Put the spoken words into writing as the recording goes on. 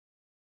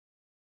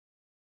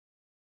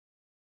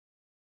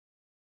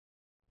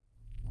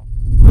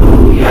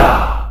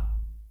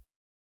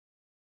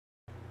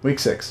Week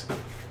 6.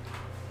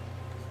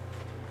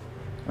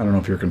 I don't know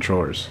if your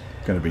controller's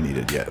going to be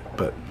needed yet,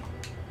 but...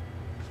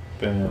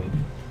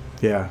 Boom.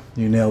 Yeah,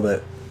 you nailed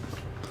it.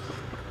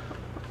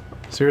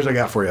 So here's what I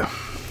got for you.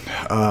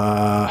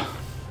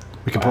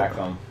 We can Whack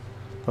 'em.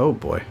 Oh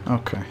boy.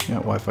 Okay. Yeah,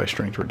 Wi-Fi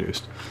strength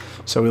reduced.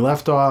 So we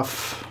left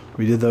off.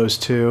 We did those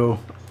two.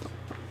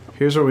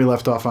 Here's where we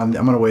left off on.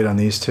 I'm gonna wait on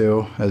these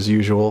two as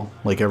usual,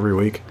 like every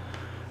week.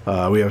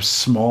 We have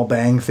Small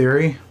Bang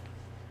Theory.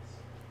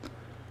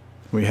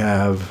 We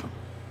have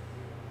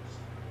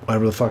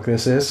whatever the fuck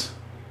this is.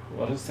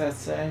 What does that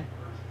say?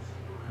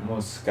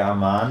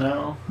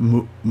 Muscamano?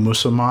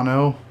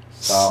 Mussoumano.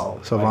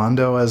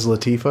 Salvando as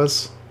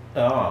Latifas.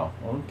 Oh,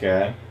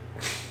 okay.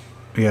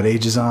 We got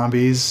Age of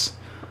Zombies.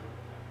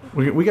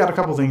 We got a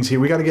couple things here.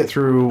 We got to get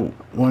through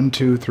 1,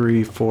 2,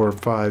 3, 4,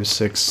 5,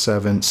 6,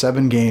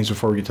 7 games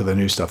before we get to the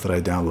new stuff that I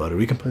downloaded.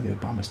 We can play the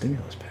Obama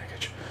stimulus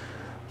package.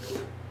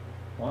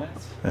 What?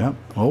 Yeah.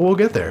 Well, we'll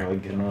get there. Are we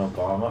getting an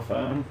Obama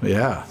phone?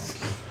 Yeah.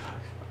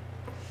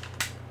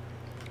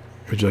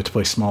 Would you like to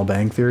play Small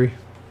Bang Theory?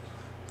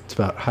 It's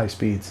about high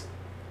speeds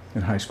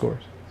and high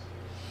scores.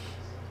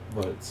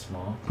 But it's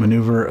small.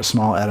 Maneuver a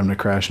small atom to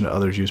crash into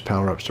others. Use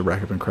power-ups to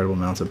rack up incredible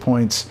amounts of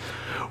points.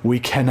 We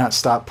cannot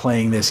stop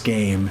playing this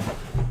game.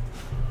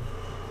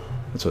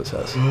 That's what it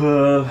says.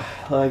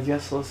 I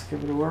guess let's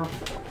give it a whirl.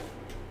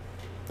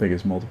 Think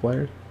it's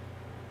multiplayer?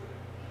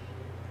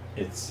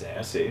 It's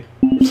sassy.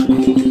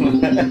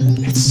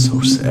 It's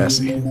so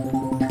sassy.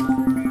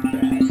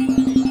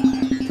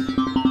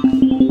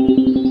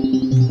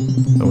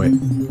 Oh, wait.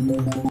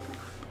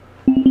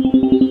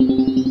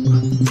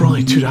 For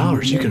only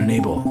 $2, you can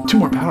enable 2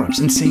 more power-ups.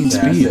 Insane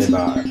speed.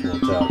 We'll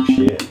talk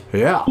shit.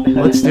 Yeah,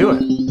 let's do it.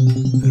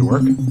 Did it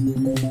work?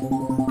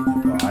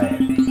 Buy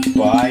it.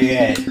 Buy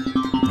it.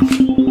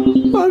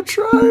 I'm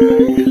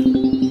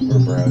trying. We're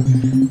broke.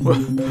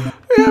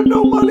 We have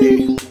no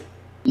money.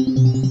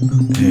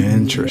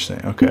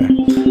 Interesting. Okay.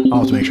 I'll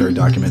have to make sure I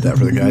document that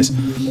for the guys.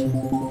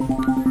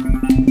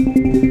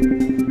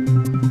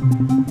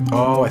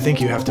 Oh, I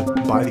think you have to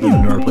buy the game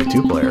in order to play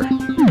 2-player.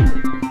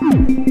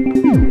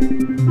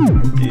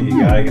 You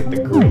gotta get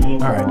the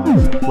green. Alright.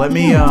 Let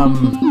me,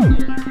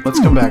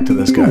 let's come back to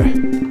this guy.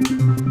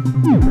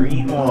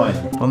 Green one.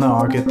 Well, no,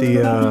 I'll get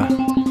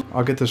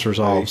this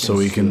resolved so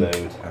we can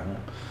bang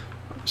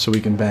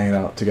it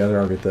out together.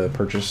 I'll get the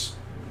purchase.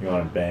 You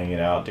want to bang it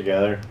out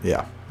together?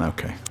 Yeah.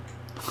 Okay.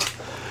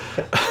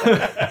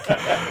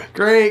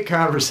 Great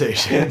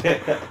conversation.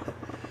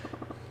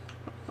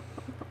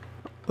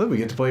 Look, we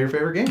get to play your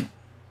favorite game.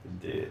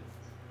 Dude.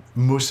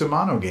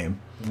 Mussoumano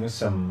Game.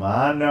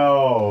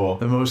 Mussoumano.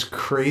 The most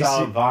crazy.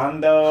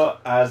 Salvando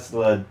as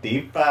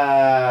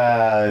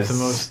Latifas.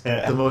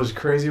 The most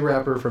crazy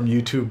rapper from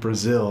YouTube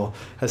Brazil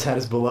has had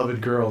his beloved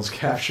girls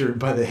captured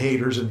by the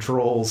haters and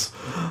trolls.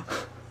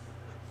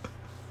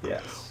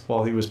 Yes.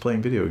 While he was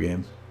playing video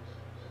games.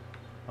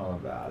 All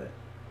about it.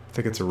 I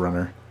think it's a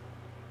runner.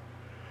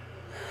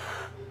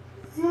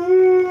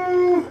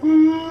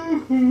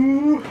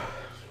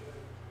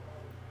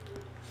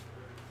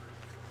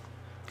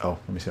 Oh,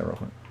 let me see that real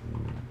quick.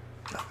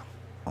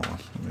 Hold on.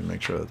 Let me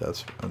make sure that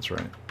that's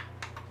right.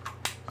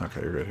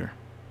 Okay, you're good here.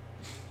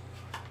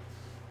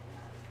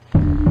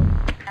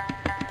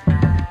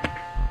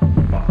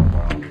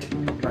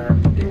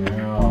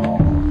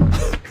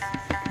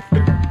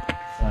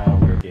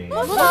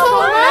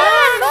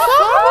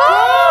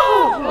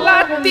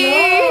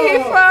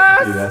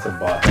 Latifas! Dude, that's a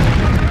bot.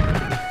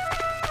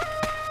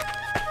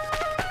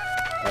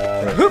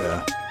 Right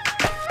there.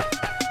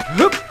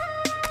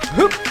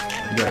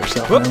 You got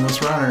yourself an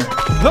endless runner.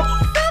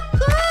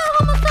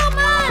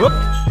 You're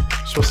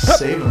supposed to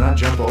save them, not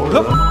jump over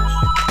them.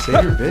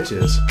 Save your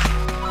bitches.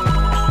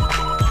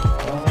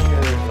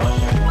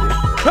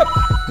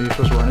 You're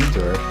supposed to run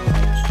into her.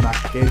 Knock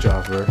the gauge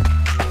off her.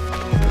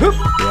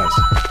 Yes.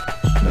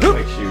 No.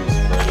 Like she was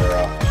further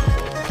off.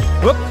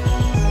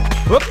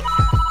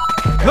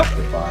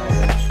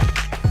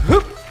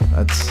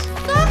 That's...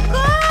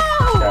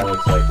 That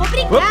looks like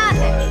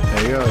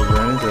There you go, you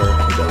ran into her.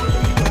 He does it.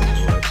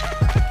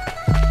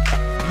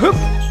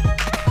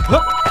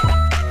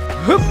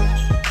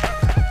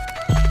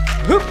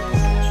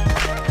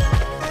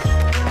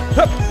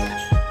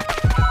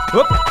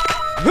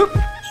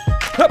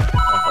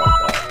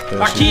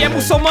 Aqui é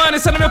muçulmano,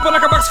 esse é no meu pano,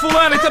 acabar com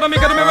fulano. Então,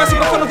 amiga do meu verso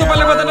profano, tu vai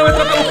levando, não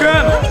entra pelo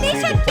cano.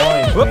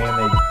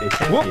 They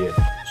tempt you.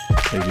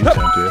 They do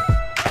tempt you.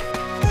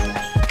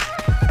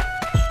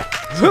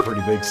 It's a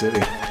pretty big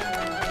city.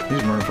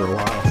 He's been running for a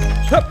while.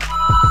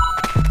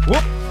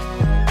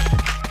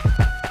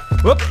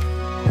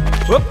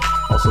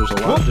 Also, there's a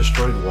lot of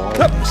destroyed walls in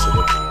the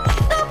city.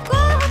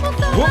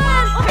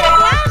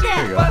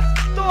 There you go.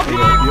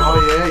 Oh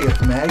yeah, you got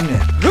the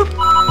magnet.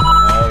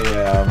 Oh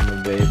yeah, I'm the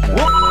babe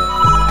magnet.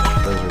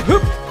 Those are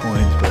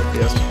coins, but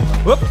yes.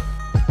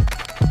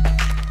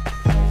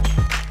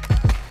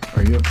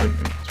 Are you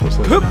supposed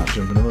to like not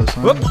jump into those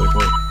signs? Like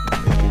what?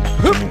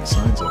 Maybe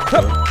signs up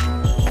there.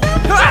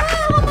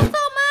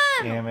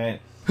 Damn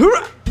it.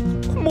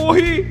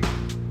 Morri!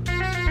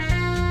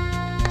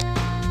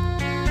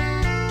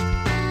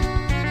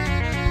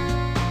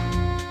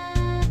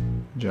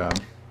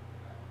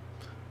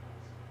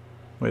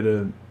 Way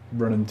to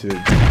run into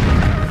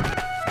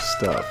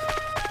stuff.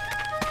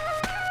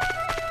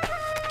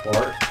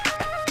 What?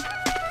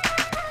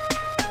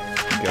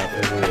 Got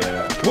it.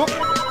 Whoop.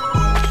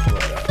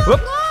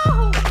 Whoop.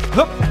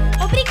 Hup.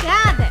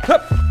 Obrigada.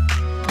 Hup.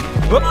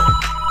 Hup.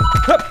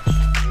 Hup.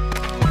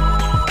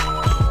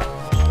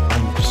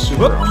 I'm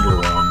super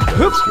underwhelmed by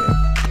this game.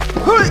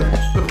 Hui.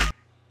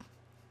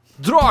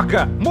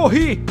 Droga!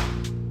 Morri!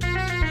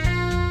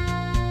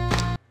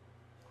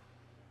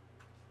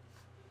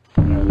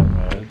 Another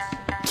modes.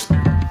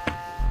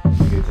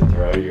 You get to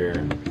throw your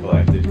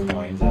collected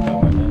coins at the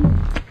women.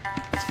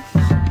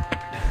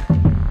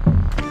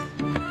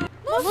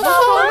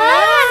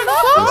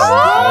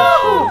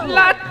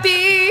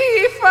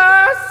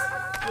 Latifas!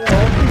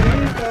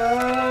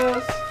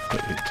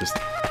 Wait, just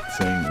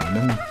saying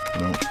women?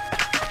 No.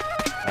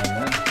 I don't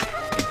know.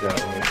 Is that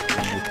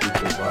what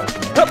people's last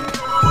name? Hup.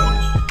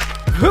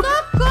 Hup.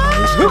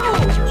 These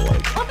controls are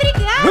like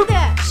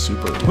Obrigada.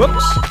 super Whoop.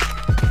 loose.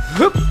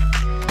 Hup.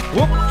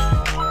 Whoop.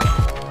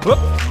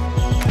 Whoop.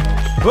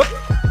 Whoop.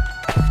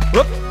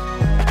 Whoop.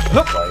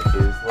 Hup. Like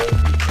his like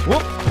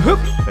Whoop. Hup.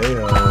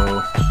 Heyo.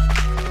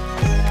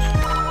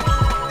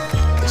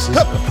 This is a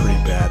pretty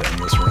bad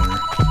endless runner.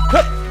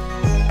 Hup.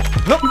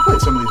 Hup. You played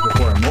some of these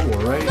before on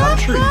mobile, right? I'm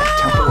sure you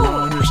Temple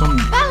Run or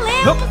something.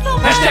 Valeu, Hup. Mussoumano.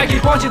 Hashtag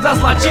Ponte das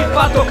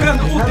Latifas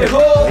tocando o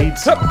terror. Played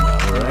some though,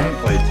 I right?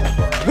 played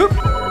Temple Run Hup.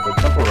 before, but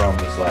Temple Run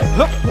was like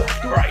Hup.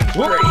 right,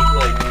 Whoop. straight,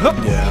 like Hup.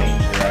 Yeah.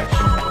 change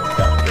direction and it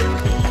got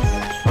crazy.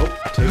 Oh,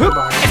 take Hup. it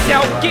back. Esse é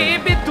o que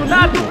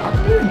betunado. How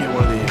come you didn't get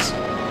one of these?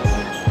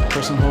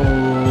 Press and hold,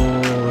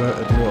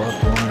 do up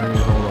one area,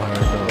 hold a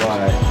higher goes.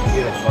 Why? You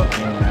get a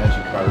fucking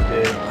magic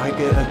carpet. I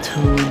get a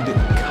tuned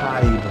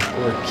Kaib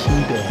or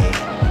Kibe. What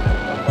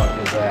the fuck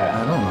is I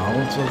that? don't know,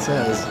 that's what it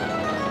says.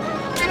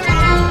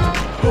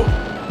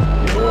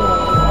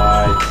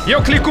 What?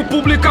 Eu clico,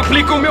 publico,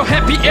 aplico, meu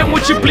rap eu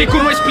multiplico,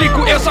 não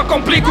explico, eu só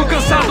complico,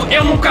 cansado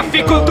eu nunca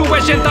fico, tu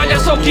é gentalha,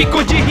 sou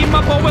Kiko, de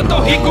rima bom eu tô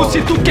rico,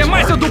 se tu quer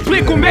mais eu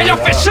duplico, melhor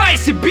fechar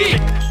esse beat.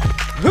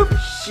 Hup,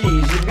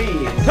 She's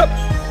me. hup,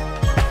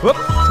 hup,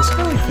 Does this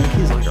guy think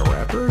he's like a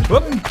rapper? or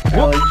hup, something?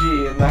 hup,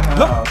 LG in the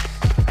house.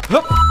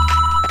 hup,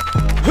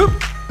 hup,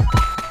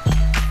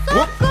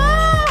 hup,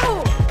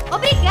 Socorro.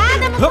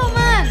 Obrigada,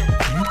 Mussoumano.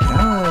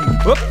 God.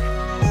 hup,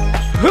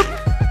 hup,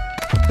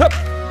 hup,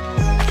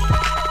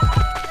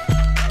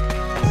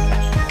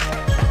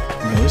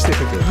 I mean, at least they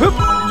picked a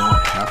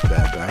not half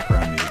bad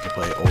background music to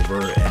play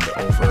over and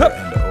over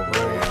and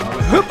over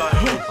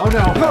again. Oh no!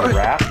 I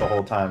rap the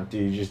whole time,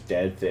 dude. You just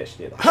dead fish,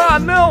 dude. ah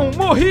não,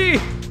 morri.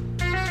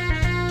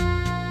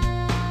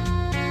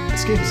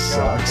 This game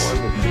sucks.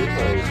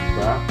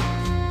 Bro.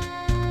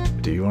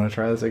 Do you want to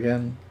try this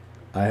again?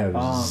 I have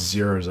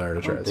zero desire to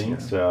I try don't this think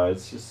again. so. It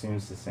just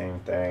seems the same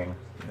thing.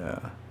 Yeah.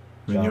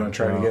 I mean, you want to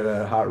try to get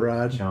a hot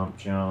rod? Jump,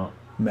 jump.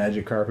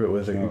 Magic carpet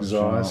with an jump,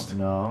 exhaust? jump.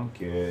 No, I'm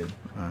good.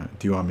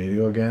 Do you want me to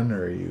go again,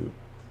 or are you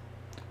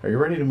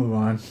ready to move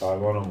on? I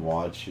want to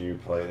watch you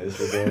play this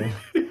again.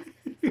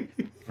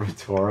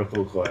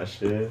 Rhetorical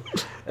question.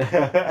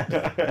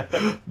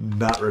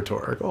 Not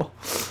rhetorical.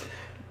 So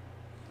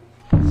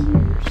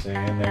you're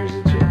saying there's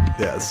a gym?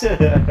 Yes.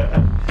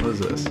 What is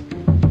this?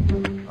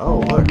 Oh,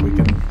 look, we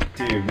can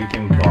Dude, we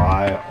can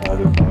buy all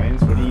the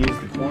coins. What do you use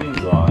the coins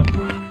on?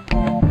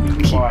 You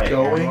can buy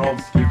going?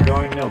 emeralds. Keep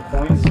going. No,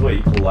 coins is what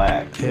you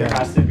collect. Yeah. There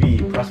has to be.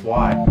 Press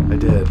Y. I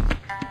did.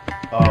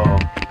 Oh.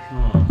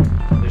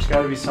 There's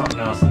got to be something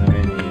else in the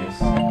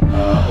menus.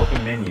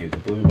 Open menu, the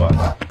blue button.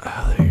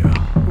 Oh, there you go.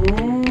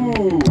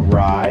 Ooh,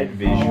 ride,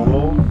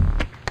 visual.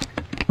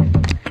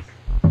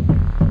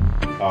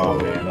 Oh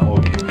man, the whole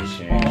game has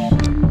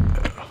changed.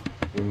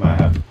 We might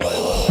have to play a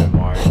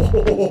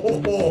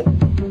little bit more.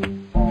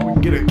 We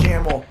can get a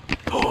camel.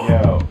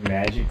 Yo,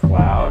 magic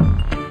cloud.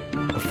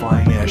 A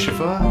flying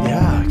Eshifa?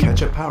 Yeah,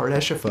 ketchup powered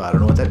Eshifa. I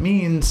don't know what that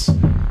means.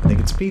 I think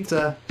it's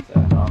pizza. Is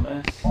that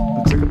hummus?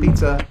 Looks like a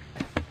pizza.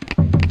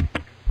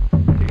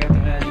 They got the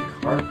magic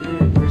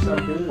carpet. Where's that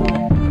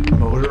food?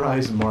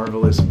 Motorized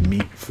marvelous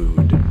meat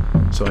food.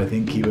 So I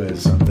think Kiba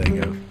is something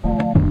of.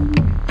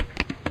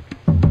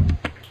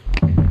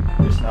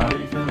 There's not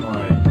even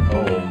like,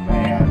 oh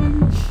man.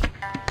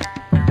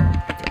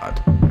 God.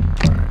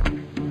 Alright.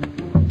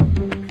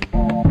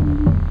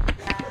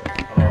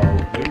 Oh,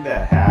 look at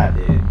that hat,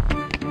 dude.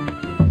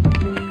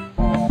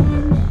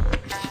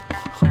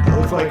 It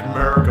looks like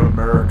America.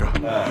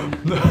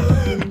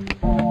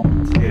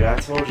 Dude, I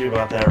told you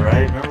about that,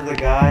 right? Remember the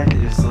guy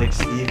is like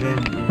Steven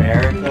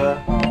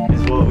America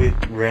is what we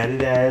read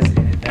it as,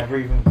 and it never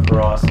even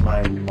crossed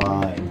my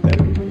mind that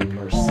it would be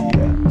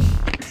Mercida.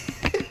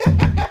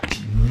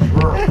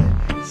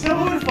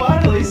 Someone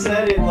finally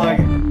said it like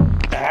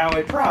how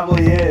it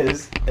probably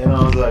is, and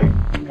I was like,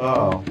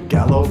 oh.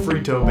 Gallo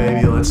Frito,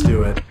 baby, let's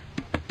do it.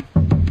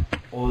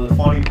 Well, the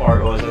funny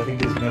part was I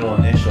think his middle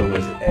initial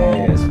was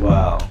A as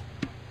well.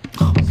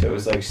 So it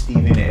was like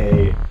Stephen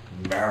A.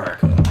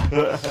 America.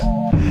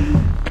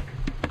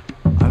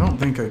 I don't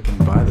think I can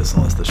buy this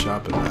unless the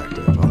shop is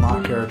active.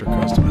 Unlock character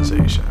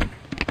customization.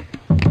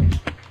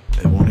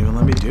 It won't even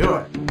let me do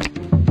it.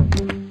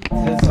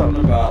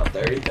 something about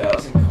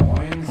 30,000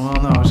 coins. Well,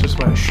 no, I was just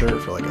buying a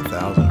shirt for like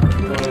 1,000 or But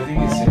whatever. I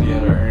think you said you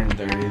had to earn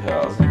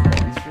 30,000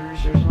 coins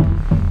first or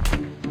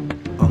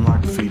something.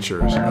 Unlock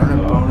features. Earn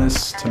a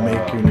bonus to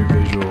make your new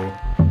visual.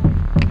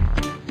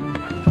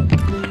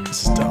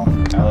 This is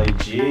dumb.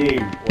 LEG,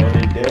 what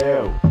it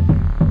do?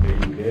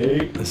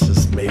 Baby. This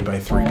is made by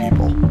 3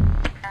 people.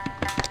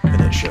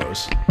 And it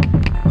shows.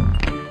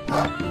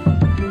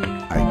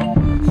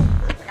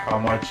 How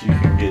much you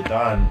can get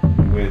done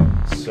with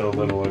so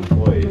little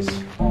employees.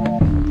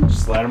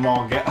 Just let them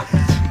all go.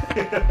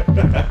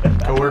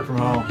 Go work from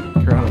home.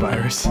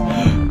 Coronavirus.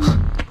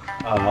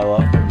 I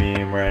love the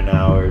meme right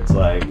now where it's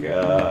like,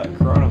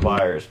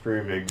 coronavirus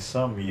proving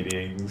some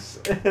meetings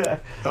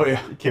Oh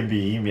yeah. can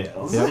be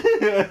emails.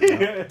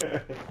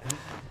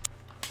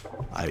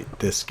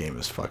 This game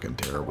is fucking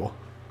terrible.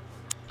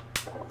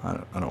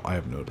 I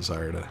have no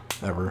desire to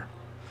ever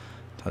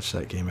touch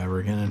that game ever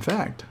again. In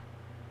fact.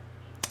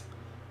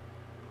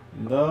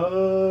 No.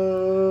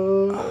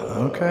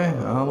 Okay,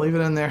 I'll leave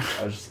it in there.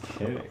 I was just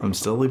kidding. I'm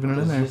still leaving it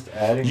in there. Just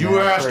adding You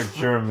that asked for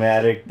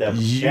dramatic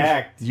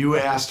effect. You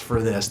asked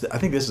for this. I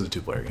think this is a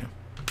 2-player game.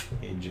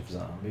 Age of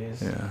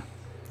Zombies. Yeah.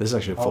 This is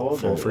actually a How old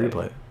full are free to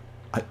they?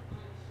 play.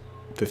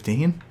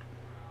 15?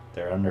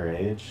 They're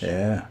underage.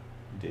 Yeah.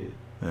 Dude.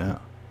 Yeah.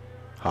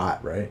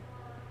 Hot, right?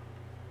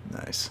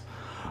 Nice.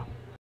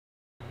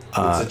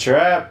 It's a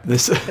trap.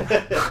 This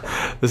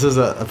this is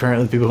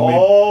apparently people who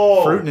Oh!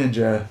 made Fruit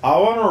Ninja. I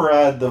want to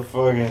ride the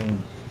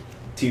fucking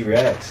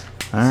T-Rex.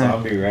 All right.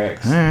 Zombie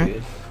Rex. All right.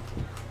 Dude.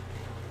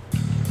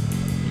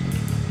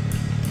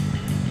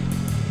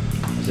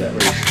 Is that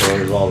where he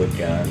stores all the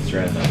guns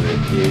right in the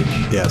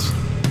ribcage? Yes.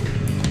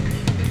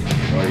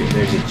 Or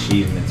there's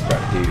achievements, but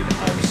dude,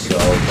 I'm so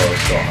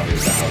close to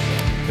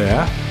 100,000.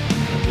 Yeah?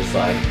 I'm just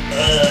like,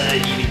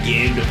 I need a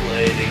game to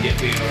play to get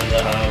me over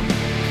the hump.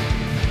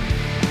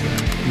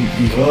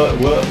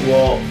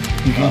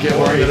 You can get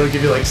one that'll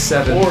give you like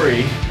 7.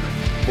 Ori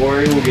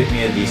will get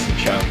me a decent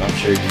chunk. I'm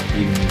sure just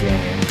beating the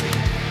game.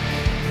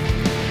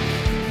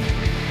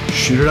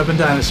 Shoot it up in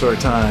dinosaur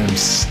time.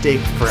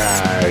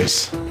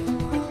 Steakfries.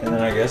 And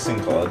then I guess in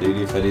Call of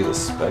Duty, if I do the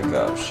Spec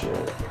Ops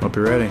shit. Hope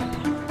you're ready.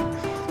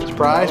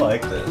 Surprise. I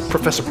like this.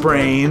 Professor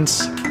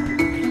Brains.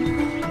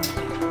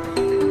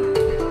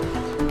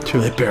 Too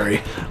late,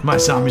 Barry. My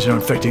zombies are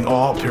infecting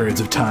all periods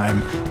of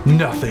time.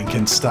 Nothing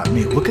can stop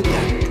me. Look at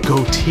that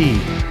goatee.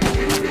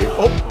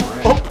 Oh.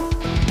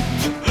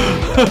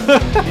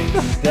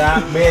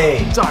 Stop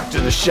me. Talk to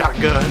the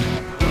shotgun.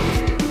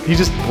 He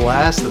just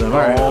blasted him. All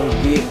right. Don't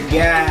get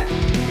got.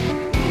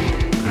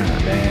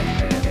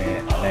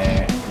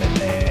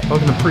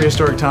 Welcome to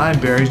prehistoric time,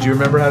 Barry. Do you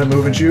remember how to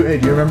move and shoot? Hey,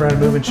 do you remember how to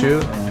move and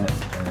shoot?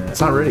 It's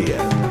not ready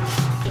yet.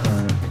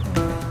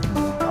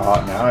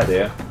 Oh, now I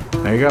do.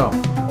 There you go.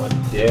 What do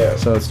you do?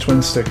 So it's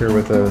twin sticker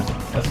with a.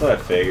 That's what I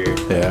figured.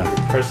 Yeah.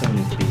 Pressing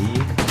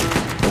B.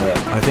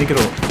 I think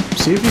it'll.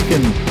 See if you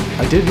can.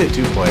 I did hit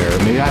 2-player.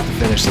 Maybe I have to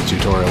finish the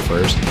tutorial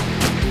first.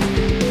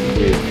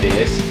 With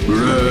this.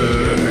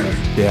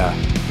 Yeah.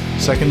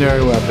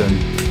 Secondary weapon.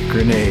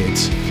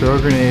 Grenades. Throw a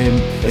grenade.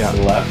 That's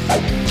Yeah. left.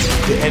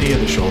 To any of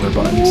the shoulder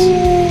buttons.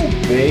 Ooh,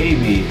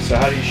 baby. So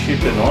how do you shoot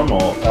the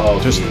normal? Oh,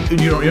 Just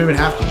you don't even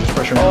have to. Just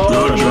press your.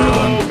 oh, press your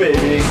button.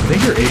 baby. I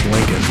think you're Abe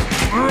Lincoln.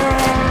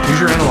 Use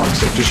your analog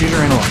stick. Just use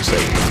your analog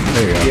stick.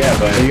 There you go. Yeah,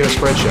 but There you got a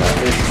spread shot.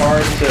 it's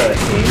hard to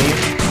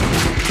aim.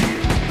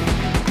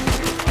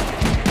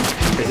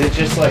 Is it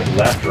just like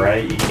left,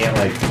 right? You can't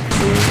like.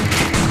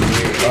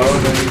 Oh,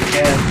 no, you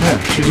can. Yeah,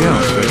 choose the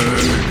analog stick.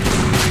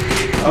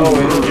 Oh,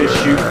 it'll just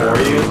shoot for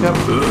you. Yep.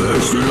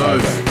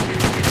 Okay.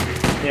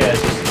 Yeah,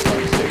 it's just a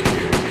smart stick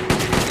here.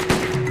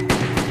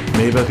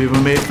 Made by people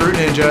who made Fruit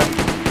Ninja.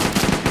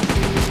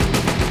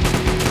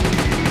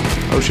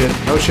 Oh shit,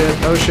 oh shit,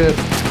 oh shit. Oh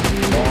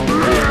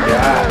my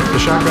god. The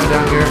shotgun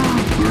down here.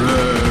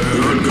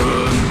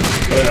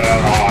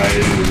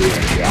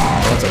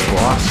 Oh, that's a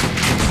boss.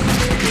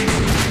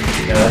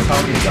 Yeah, that's how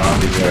many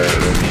zombies are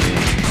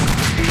remaining.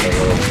 The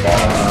little ball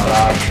on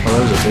top. Oh,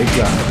 that was a big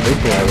guy. Big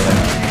boy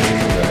there.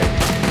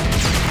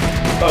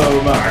 Oh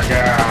my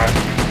god.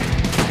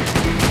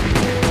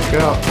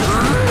 Go.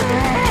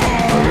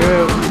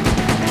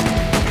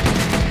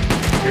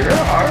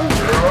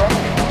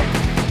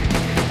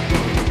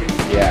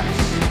 Yes.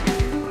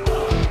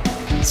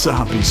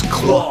 Zombies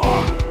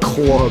clubbed.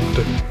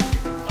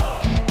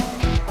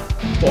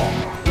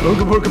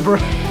 Booga booga bro.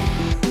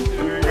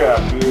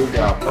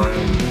 Booga,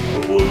 brain.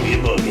 Boogie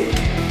boogie.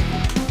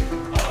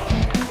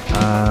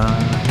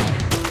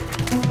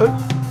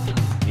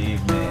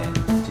 Caveman,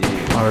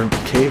 dude. Our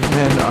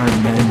cavemen are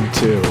men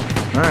too.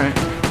 Alright.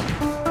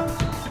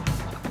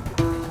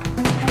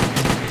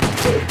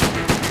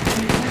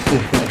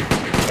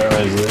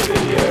 Where is the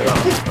video?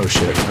 Oh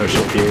shit, oh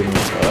shit. Caveman.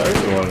 Oh,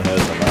 everyone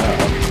has them out.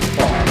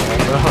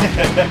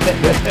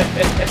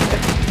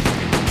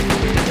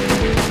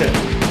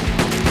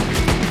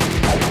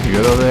 You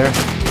good over there?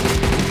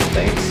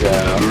 Think so.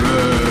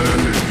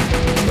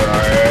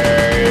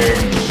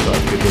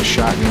 Fuck, get this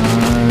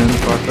shotgun.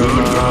 Fuck them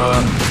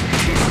up.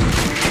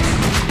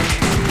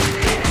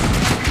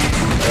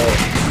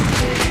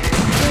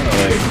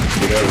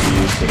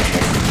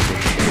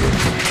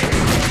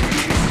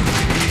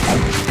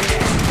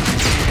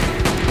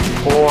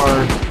 Pour.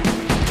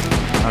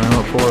 I don't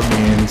know what pour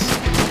means.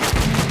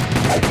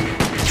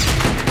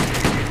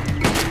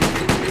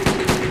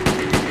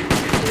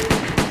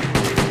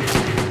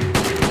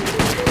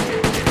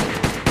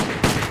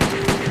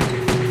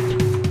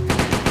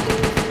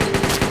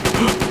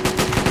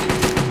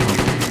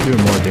 Doing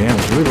more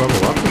damage. Do we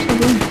level up or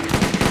something?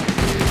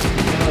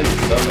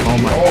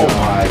 Oh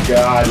my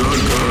god.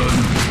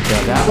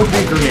 Yeah, that would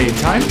be grenade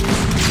time.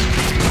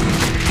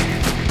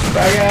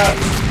 Back out.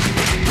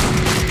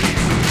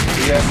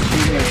 You got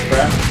achievement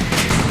crap.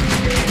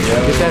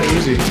 Yeah, get that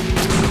Uzi.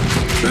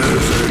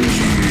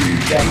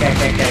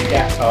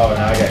 Oh,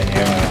 now I got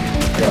ammo.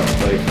 I got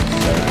plate.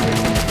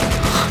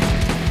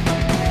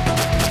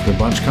 There's a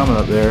bunch coming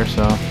up there,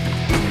 so.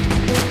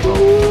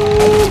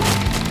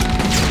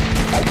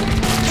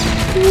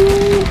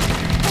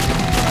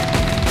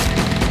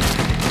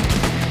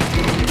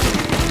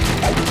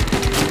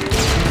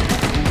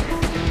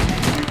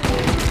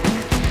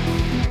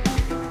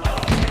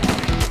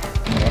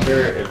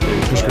 If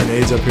There's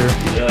grenades up here.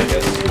 Is there like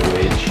a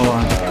switch Hold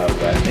on.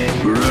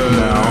 weapon? No.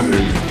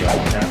 Where you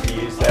don't have to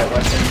use that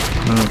weapon?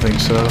 I don't think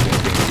so.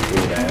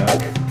 Cool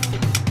down.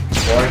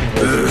 Or I can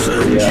go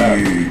through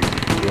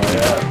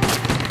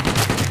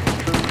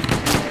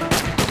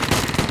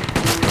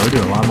We're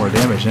doing a lot more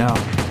damage now.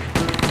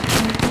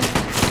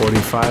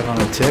 45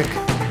 on a tick.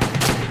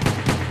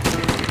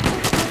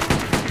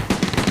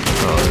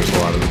 Oh, there's a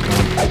lot of them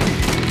coming.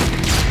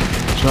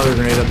 There's another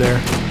grenade up there.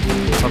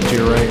 Up to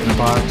your right in the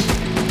box.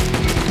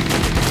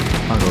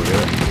 I'll go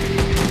get it.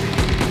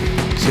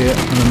 See it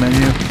on the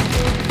menu?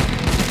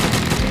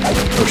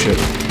 Oh shit.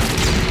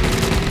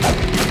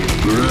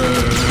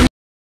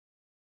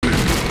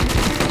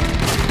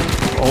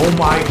 Oh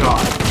my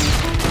god.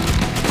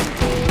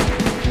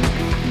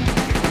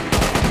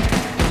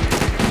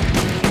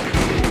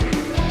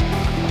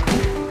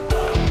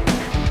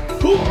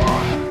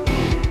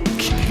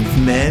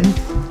 Cavemen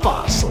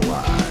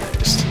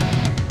fossilized.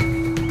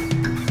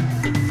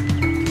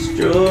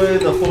 Destroy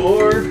the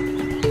horde.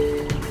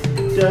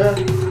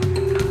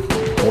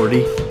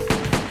 40.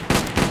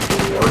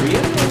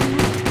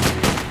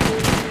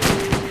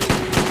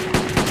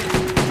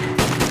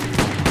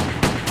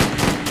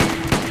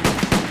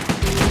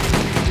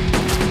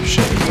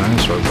 Shit, there's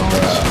dinosaur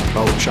bones.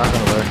 Oh,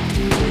 shotgun over there.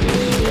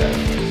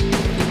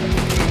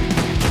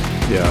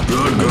 Yeah. I do.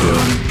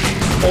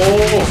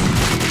 Oh!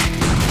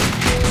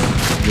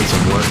 Did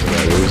some work with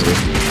that Uzi.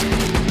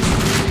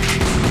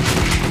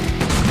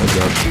 What's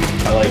up?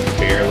 I like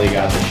barely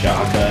got the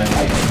shotgun. I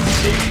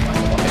saved my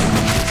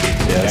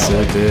life. Yes,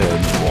 it did.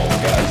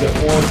 12 guys at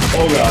once.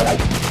 Oh god.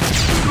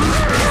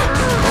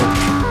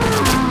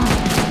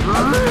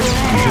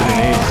 Use your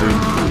grenades, dude.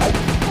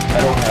 I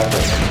don't have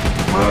that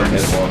many.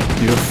 This one.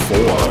 You have 4.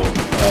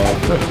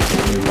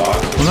 New box.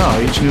 Well, no,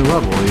 each new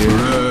level, you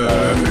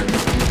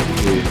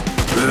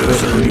get that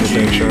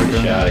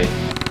shotgun. Shotty.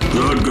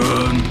 Good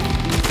gun.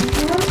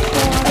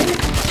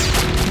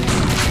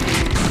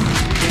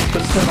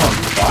 Puts them on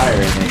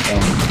fire and they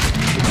come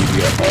give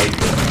you a hug.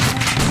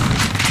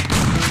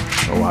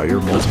 Oh wow,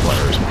 your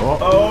multiplier is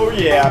Oh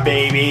yeah,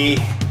 baby.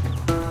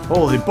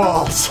 holy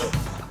balls!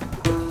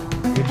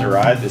 You get to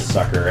ride this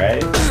sucker,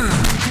 right?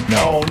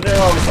 No, Oh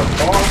no, it's a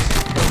boss.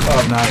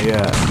 not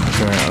yet,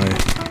 apparently.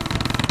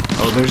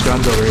 Oh, there's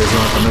guns over here. If you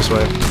want to come this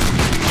way?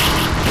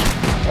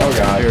 Oh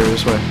god. Here,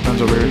 this way.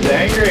 Guns over He's here.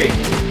 angry.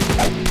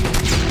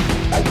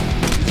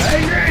 He's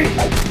angry.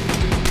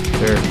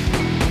 There. I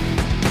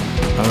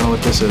don't know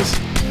what this is.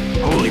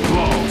 Holy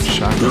balls.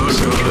 Shotgun Good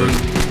sentry. gun.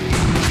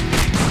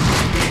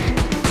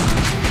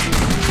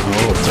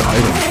 Oh, it's an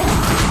item.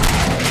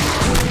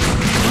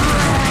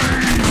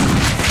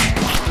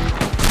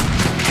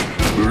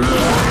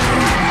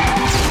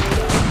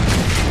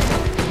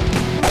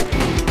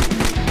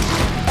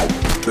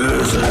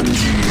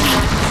 SMG.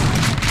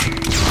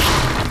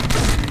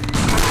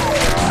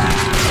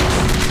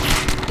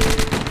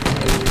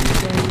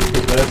 The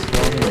best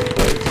one we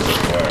played so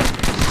far.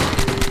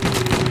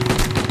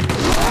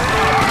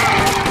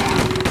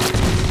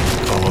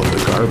 Oh, the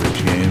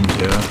garbage games,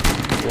 yeah.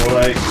 Well,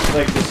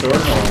 like the sword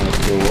one was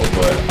cool,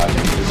 but I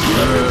think this is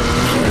better than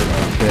the sword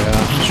one. Yeah,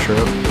 that's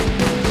true.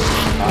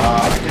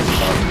 I guess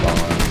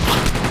Bond.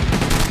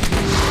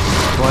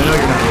 Well, I know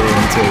you're not really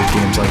into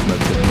games like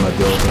Matilda.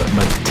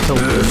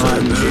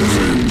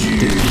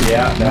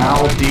 Yeah,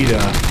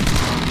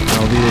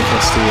 Maldita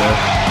Castilla.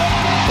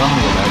 I'm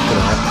gonna go back to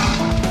that.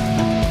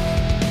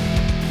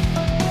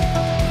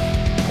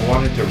 I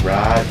wanted to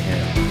ride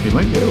him. You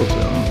might be able to. I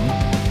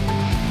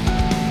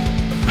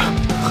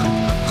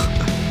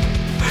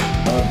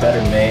I'm a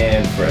better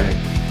man for having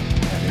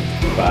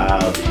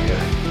filed you.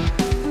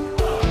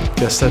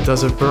 guess that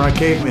does it for our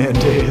caveman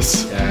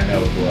days. Yeah, I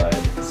know, blood.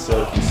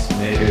 Silky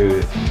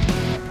smooth.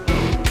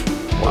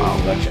 Wow.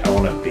 I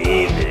want to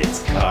bathe in its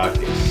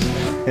carcass.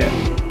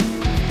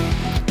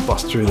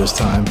 Bust through this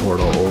time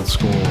portal, old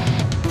school.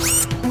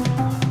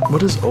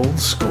 What is old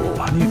school?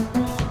 How do you...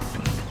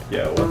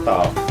 Yeah, what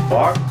the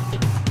fuck?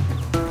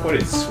 What What,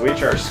 did it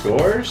switch our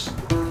scores?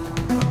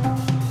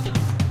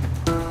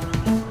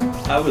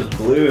 I was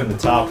blue in the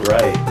top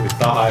right with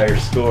the higher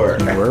score.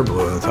 You were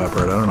blue in the top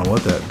right. I don't know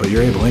what that, but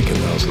you're Abe Lincoln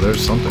though, so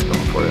there's something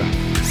going for you.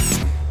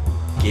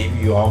 Gave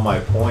you all my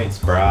points,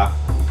 brah.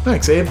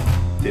 Thanks, Abe.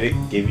 Did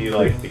it give you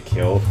like the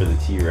kill for the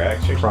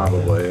T-Rex or something?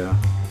 Probably, yeah.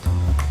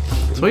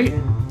 Sweet.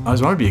 I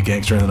always wanted to be a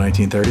gangster in the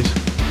 1930s.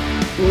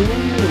 Ooh.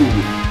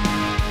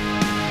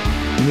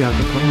 Maybe I'll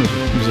become a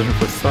musician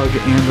for thug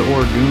and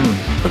or goon.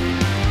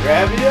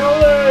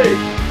 Ravioli!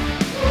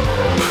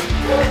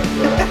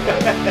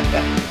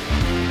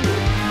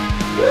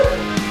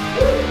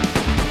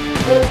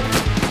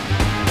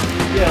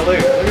 Yeah, look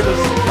at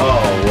this.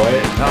 Oh, what?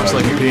 That looks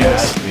like a you penis.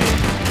 passed me.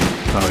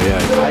 Oh yeah.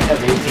 I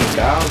have 18,000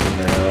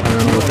 now. I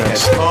don't know what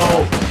that's.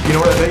 Oh, you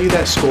know what? I bet you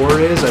that score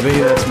is. I bet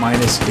you that's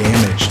minus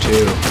damage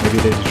too.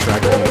 Maybe they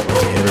detract it with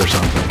a hit or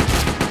something.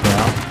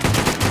 Yeah.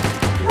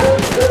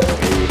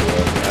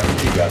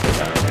 You got the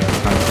down now.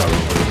 I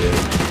probably did.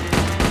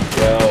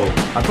 Yo.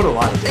 I put a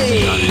lot of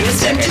damage on it.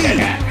 SMG!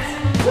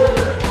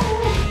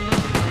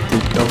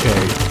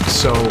 Okay,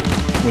 so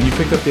when you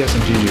picked up the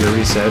SMG, you hear what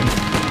he said?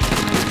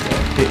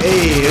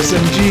 Hey,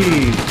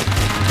 SMG!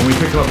 When we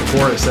picked it up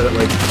before, it said it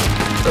like a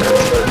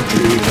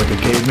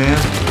caveman.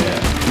 Yeah.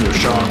 Your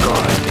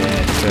shotgun.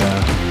 Yeah.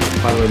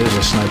 By the way, there's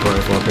a sniper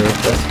rifle up here.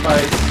 The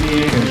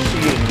spicy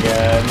machine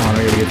gun. Come on,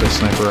 I gotta get this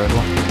sniper rifle.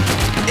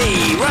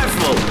 Hey,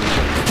 rifle!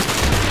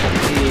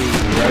 Hey,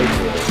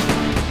 rifle.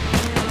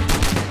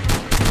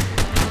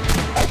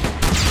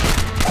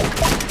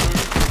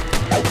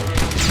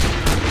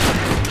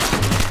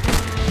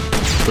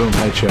 Boom,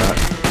 headshot.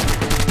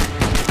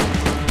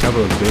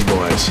 Couple of big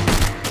boys.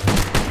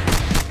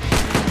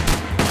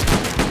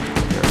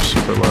 They're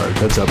super large.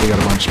 Heads up, we got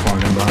a bunch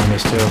spawning in behind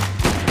us too.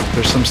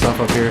 There's some stuff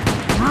up here.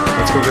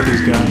 Let's go get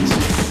these guns.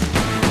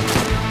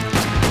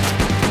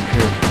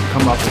 Here,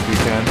 come up if you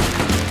can.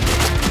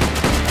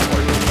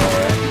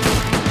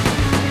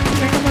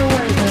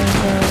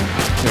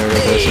 There we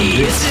go,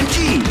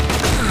 SMG.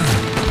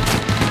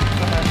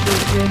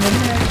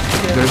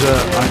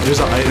 There's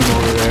an item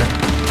over there.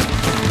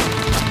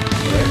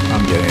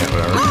 I'm getting it,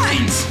 whatever.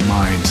 Mines!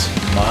 Mines.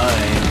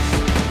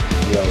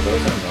 Yo,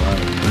 those are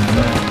mines.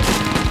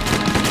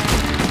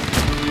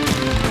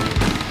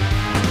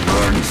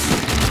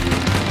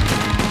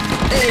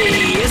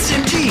 Hey,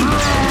 SMG!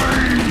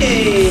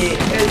 Hey,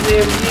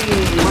 SMG!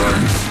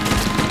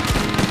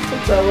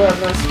 Let's have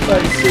my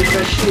spicy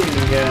machine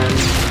gun.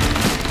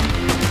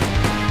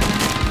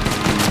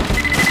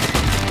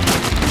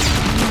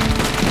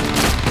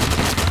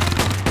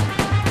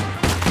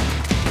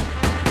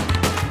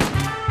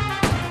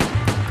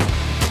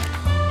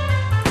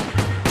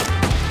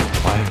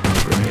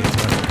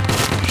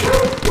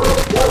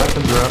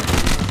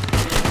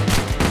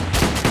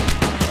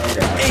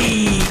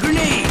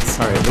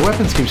 The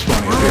weapons keep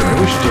spawning up here.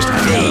 Maybe we should just hang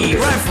out. Hey,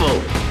 rifle!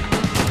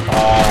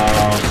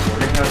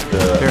 We're gonna have to...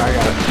 Here, I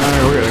got it. No,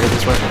 we're good. I got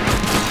this rifle.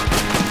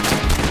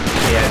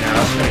 Yeah, now I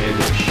was trying to get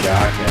the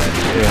shotgun.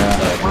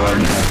 Yeah. Like,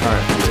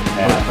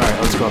 Alright,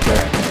 let's go up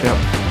there. Yep.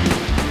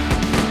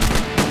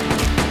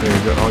 There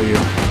you go. All you.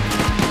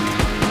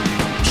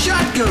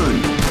 Shotgun!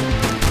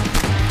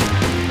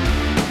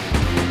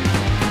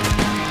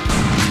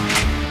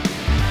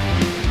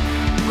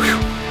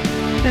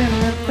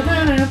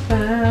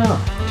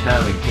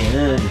 Tommy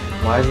gun.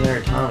 Why isn't there a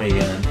Tommy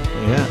gun?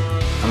 Yeah.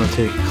 I'm gonna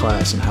take a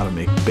class on how to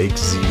make baked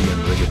ziti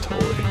and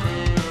rigatoni.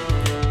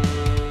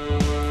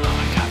 Oh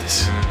my god,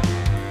 this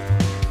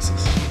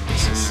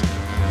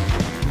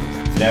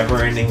is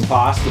never-ending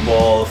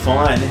possible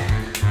fun.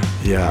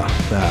 Yeah,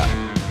 that.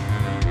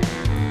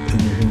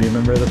 And you can be a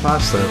member of the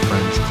Pasta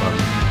Friends Club.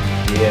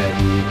 Yeah,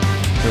 dude.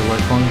 Your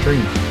lifelong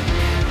dream.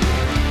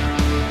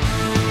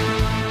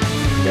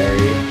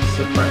 Very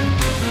surprising.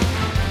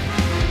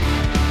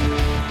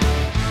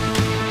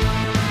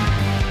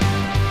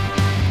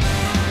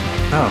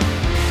 Oh,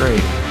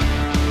 great.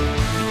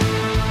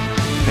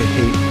 I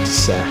hate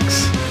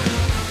sex.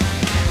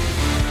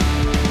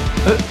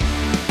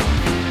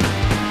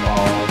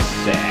 All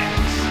sex.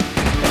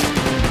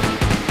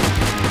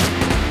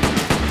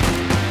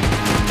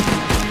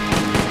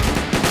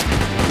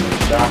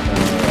 Shotgun.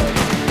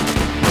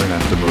 We're gonna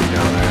have to move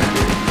down there.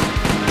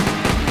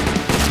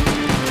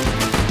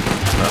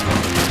 Uh-oh.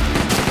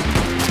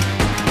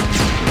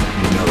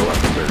 You know the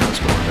weapon barrel's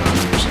going down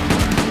here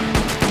somewhere.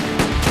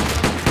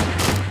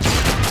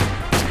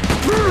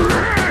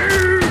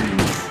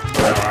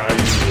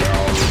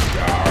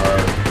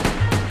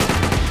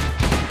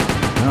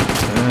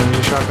 There's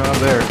a shotgun up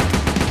there.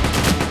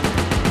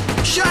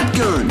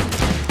 Shotgun!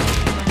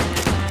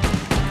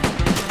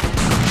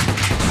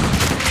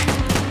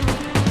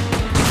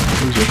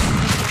 Who's it?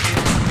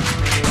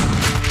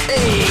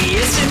 Hey,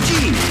 SMG!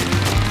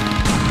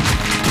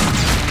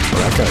 Oh,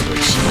 that guy's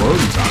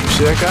exploding, Tom. You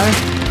see that guy?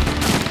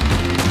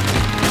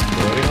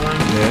 Floating one?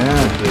 Yeah.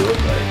 What does it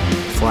look like?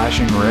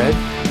 Flashing red?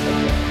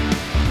 Okay.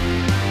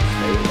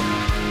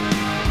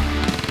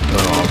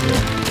 Oh, okay.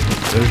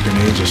 There's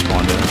grenades just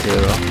spawned in up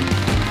here, though.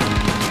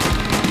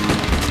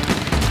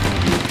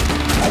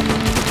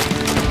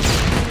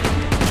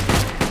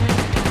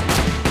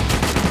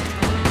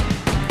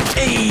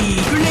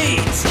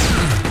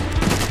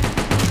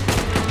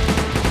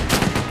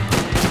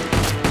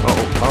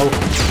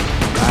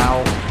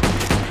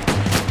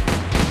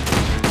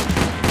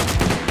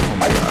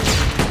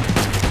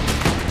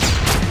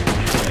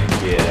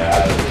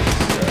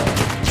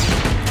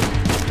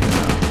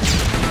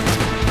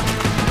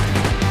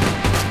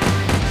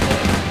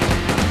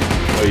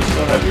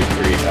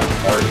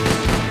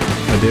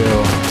 do.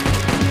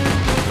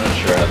 I'm not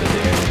sure how the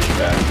damage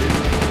factor.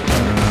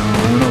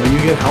 I don't know, but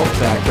you get health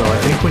back though. I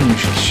think when you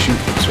shoot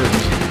certain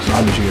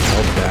zombies, you get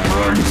health back.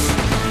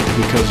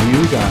 Because you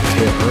got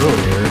hit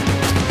earlier,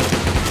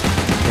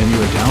 and you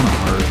were down a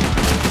heart.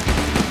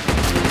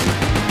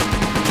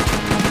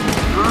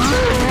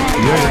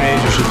 You got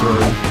grenades, you should throw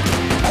them.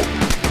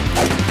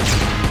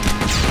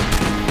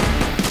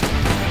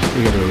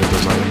 We gotta go get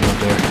those items up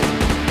there.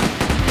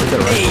 Get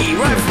that rifle. Hey,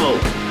 rifle.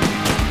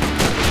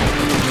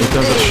 It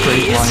does a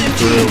straight line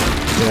through.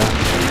 Yeah.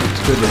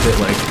 It's good to hit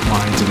like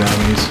lines of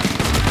enemies.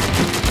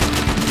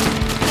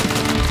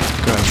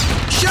 Okay.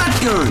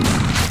 Shotgun.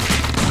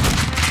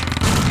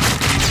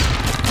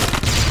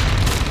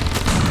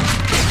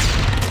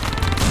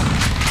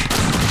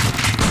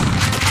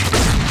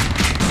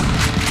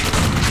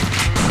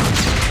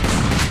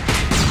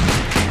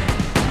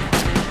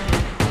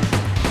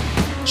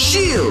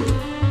 Shield.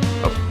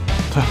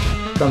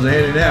 Comes in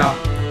handy now.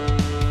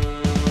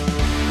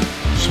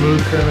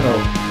 Smooth criminal.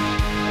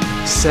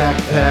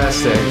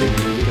 Sack-tastic.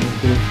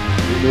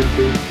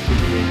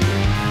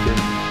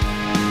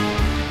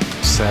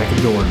 Sack of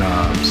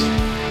doorknobs. I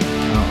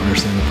don't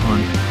understand the pun.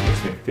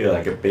 Makes me feel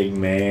like a big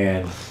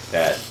man.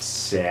 That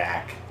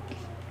sack.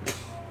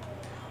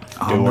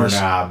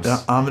 Doorknobs.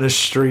 I'm in a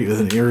street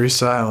with an eerie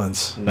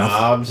silence.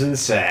 Knobs and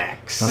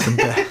sacks. Nothing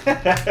bad.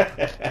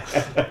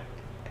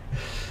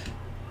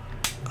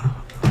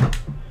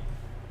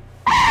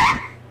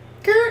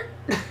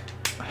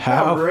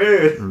 How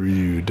rude.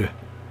 Rude.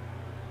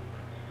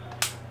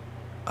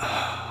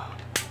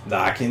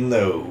 Knocking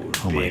load.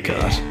 Oh my baby.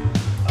 gosh.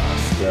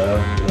 Hasta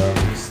la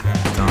vista.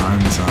 Dawn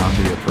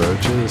zombie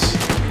approaches.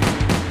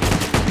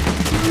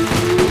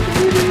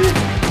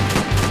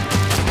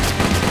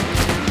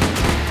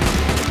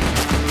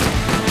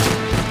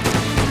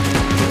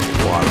 A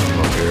lot of them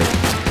up here.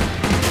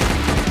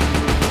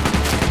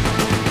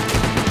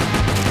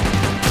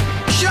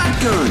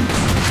 Shotgun.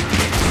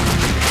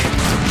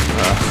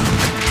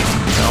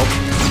 Help.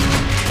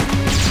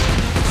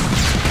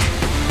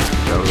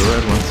 That was the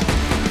red ones.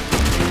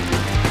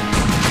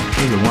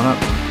 There's the one up.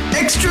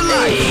 Extra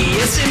life. Hey,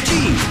 SMG.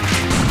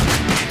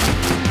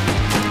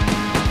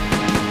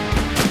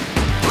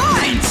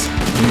 Mines.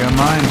 You got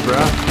mines,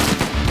 bro.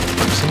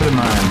 So many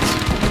mines.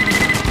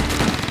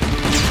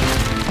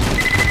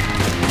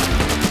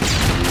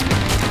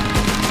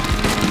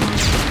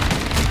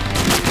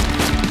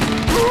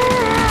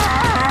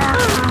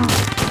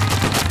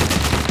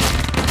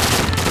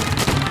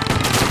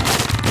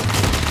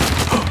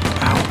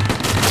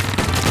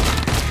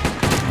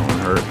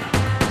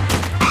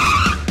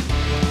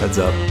 Heads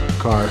up.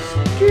 Car.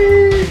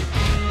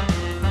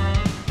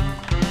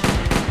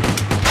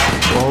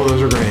 Oh,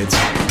 those are grenades.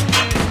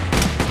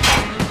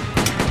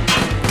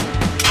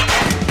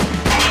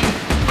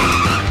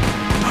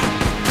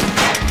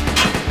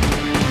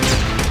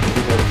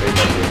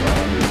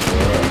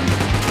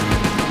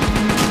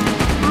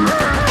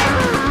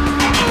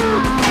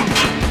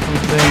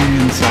 Something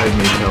inside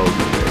me tells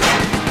me there.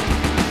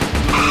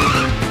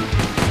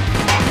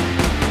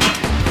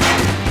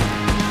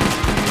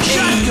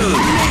 Shotgun.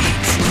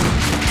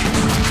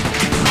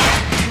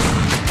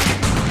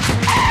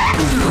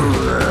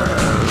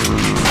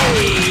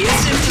 Hey,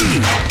 SMG.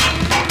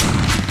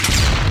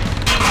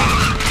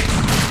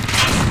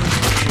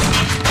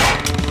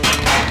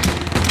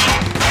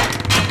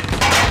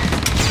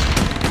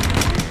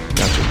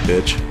 Gotcha,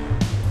 bitch.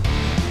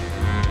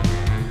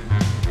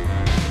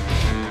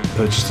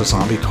 That's just a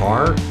zombie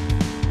car?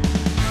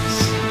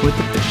 With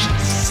the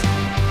fishes.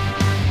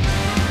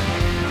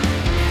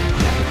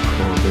 Yeah,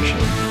 prohibition.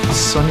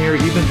 Sunnier,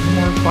 even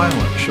more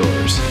violent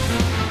shores.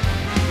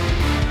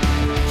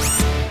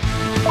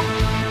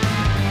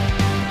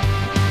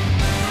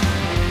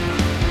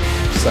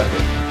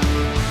 Second.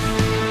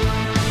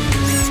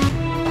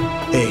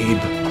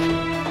 Abe.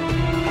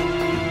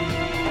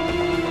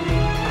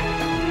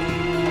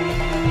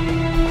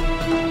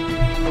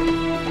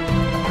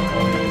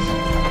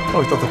 Oh,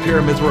 I thought the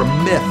pyramids were a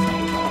myth.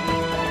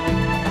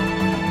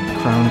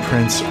 Crown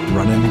Prince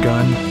run-and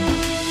gun.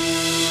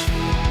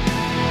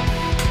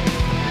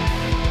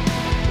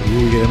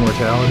 You get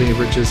immortality,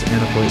 riches,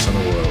 and a place on the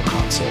royal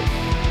console.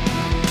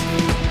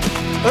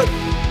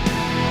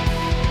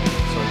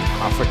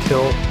 Half a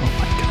kill. Oh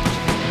my god.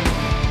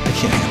 I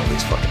can't handle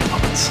these fucking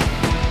puppets.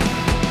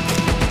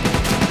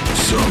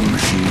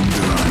 Submachine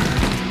gun.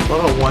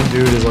 Well, one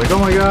dude is like, oh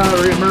my god,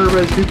 we're getting murdered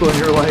by these people, and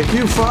you're like,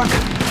 you fuck.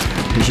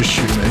 You just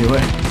shoot him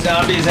anyway.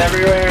 Zombies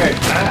everywhere.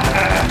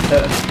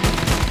 Ah.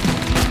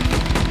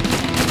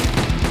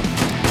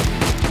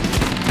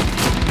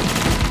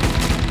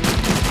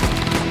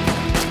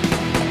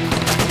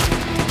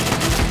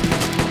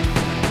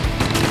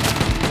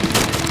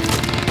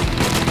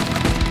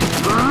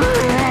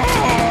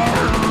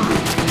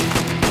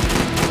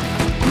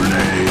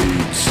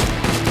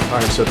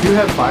 Alright, so if you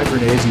have 5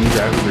 grenades and you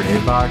grab a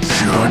grenade box,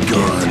 you don't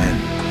get 10.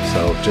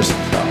 So just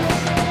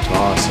it's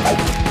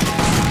awesome.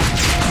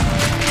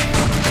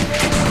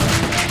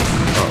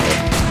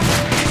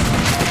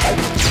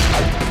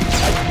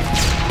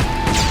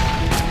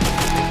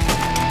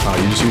 Oh,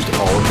 you just used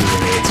all of your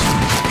grenades.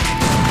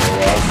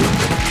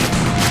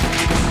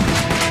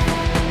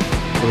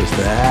 What is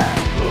that?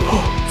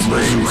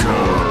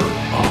 Flamethrower.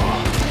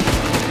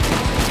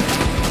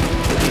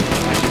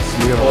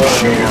 You got a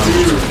rocket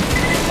launcher.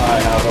 I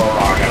have a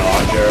rocket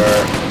launcher.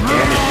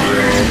 And a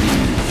shield.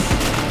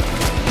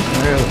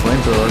 I got a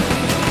flamethrower.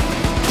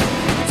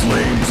 There's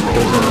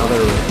Flamethrower.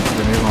 another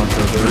grenade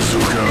launcher over there.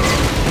 Bazooka.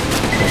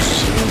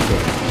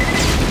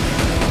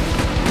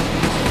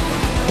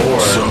 Or,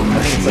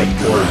 I think it's like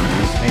 4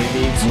 use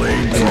maybe.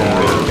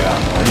 Flamethrower.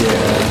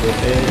 Yeah,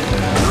 with it.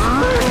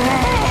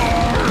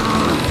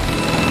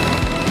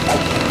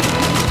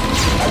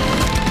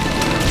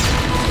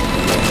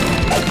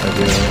 I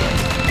do.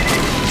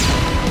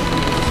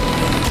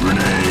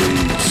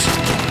 Grenades.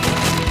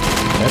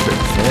 Epic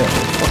fail.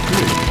 Fuck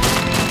you.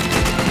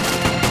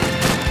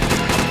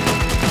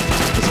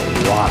 There's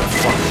a lot of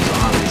fucking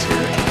zombies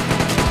here.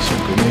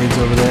 Some grenades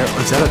over there.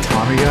 Oh, is that a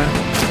Tommy gun?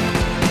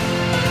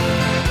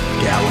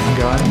 Gatling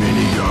gun?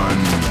 Minigun.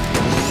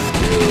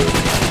 Dude.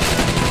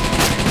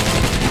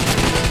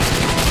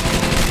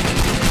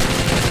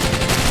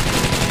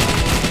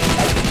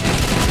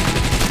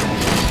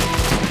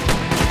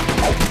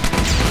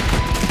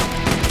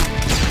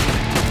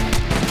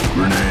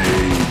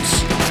 Grenades.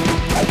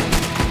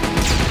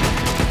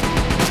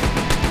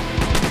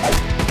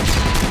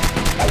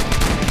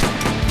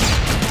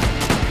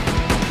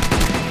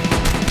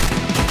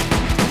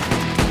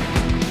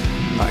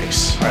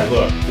 Nice. Alright,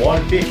 look.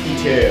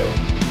 152.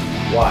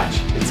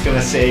 Watch. It's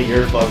gonna say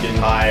you're fucking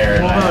higher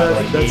and I have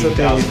like that's at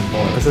the 8,000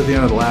 points. that's at the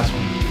end of the last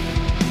one.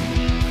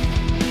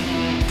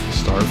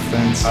 Star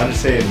fence. I'm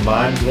just saying,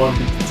 mine's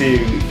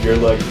 152, you're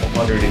like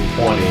 120,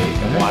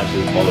 and watch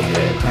this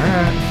bullshit.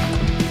 Alright.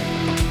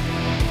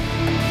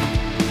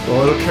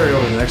 Well, it'll carry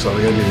over to the next level.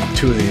 We gotta do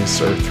 2 of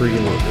these, or 3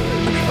 little bit.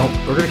 Oh,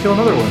 we're gonna kill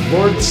another one.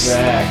 Lord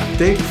Zach.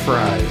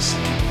 Steakfries.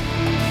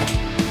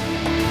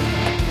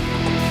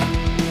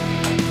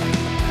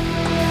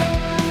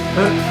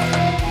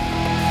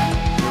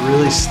 They're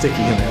really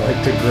sticky and they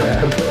like to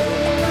grab.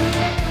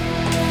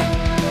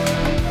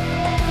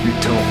 You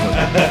don't want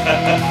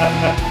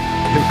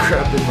If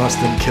grab they must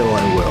and kill I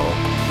will.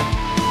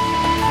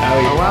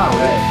 Oh wow.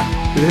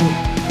 We didn't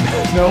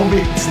no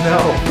means no.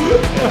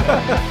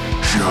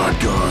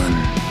 Shotgun.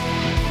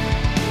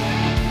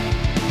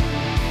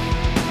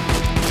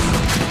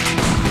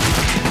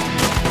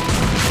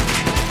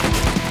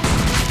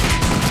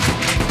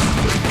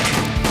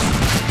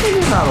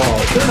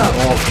 They're not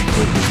all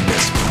completely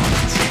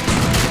mispawns.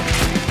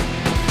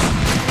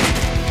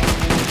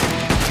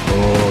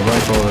 Oh,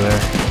 rifle over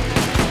there.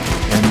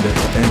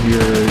 And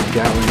your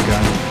Gatling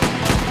gun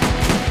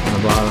on the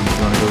bottom. You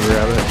wanna go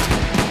grab it?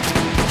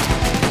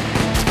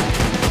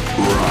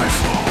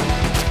 Rifle.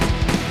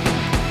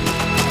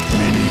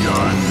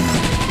 Minigun.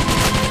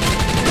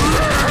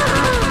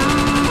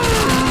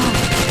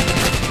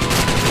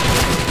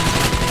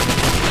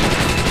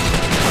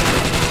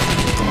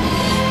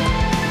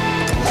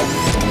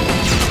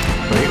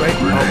 Wait.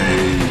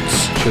 Grenades.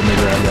 Shouldn't have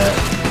grabbed that.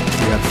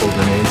 You got full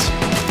grenades.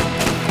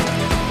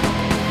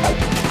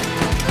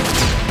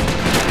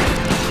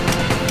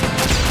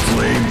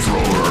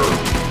 Flamethrower.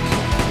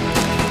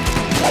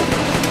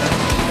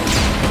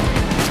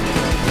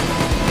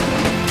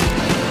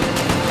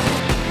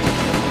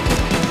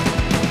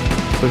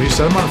 So if you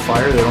set them on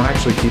fire, they don't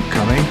actually keep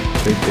coming.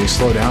 They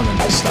slow down and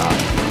they stop.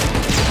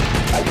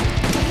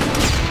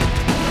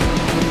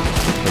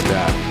 Like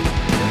that.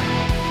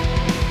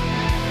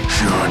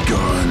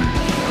 Shotgun.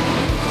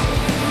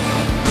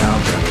 Now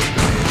grab those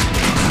grenades.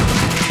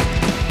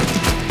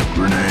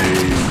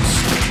 Grenades.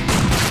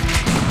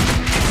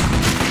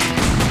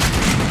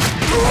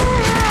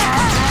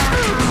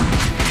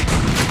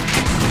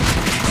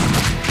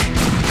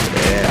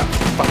 Yeah,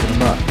 fucking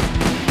them up.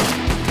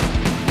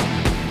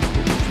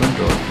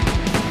 Flamethrower.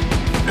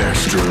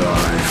 Extra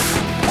life.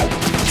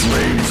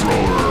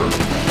 Flamethrower.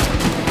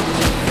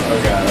 Oh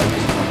god,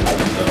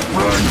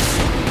 Run.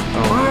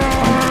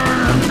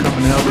 I'm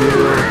coming to help you.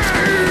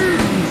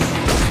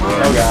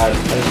 oh god, I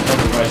just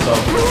covered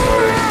myself with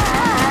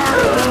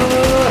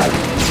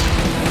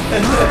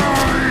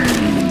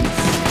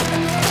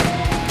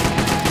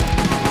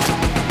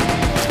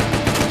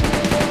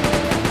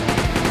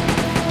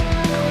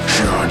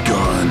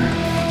Shotgun.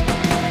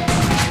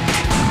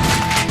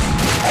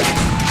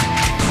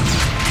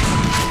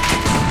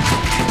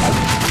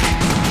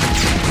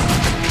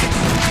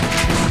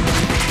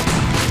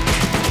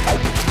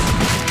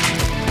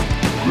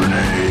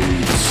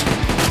 Grenades.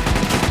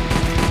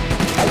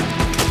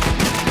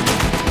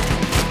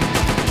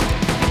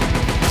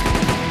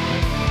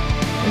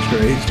 Those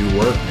grenades do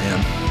work, man.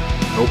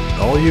 Oh,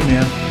 all you,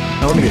 man.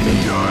 Now let me get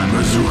these. Minigun.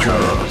 Bazooka.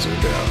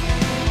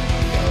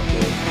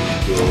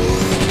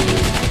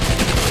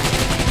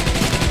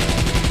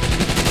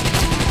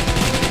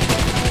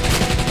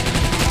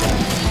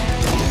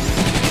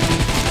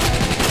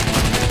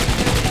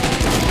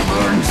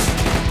 Run.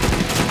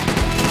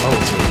 Oh,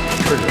 it's a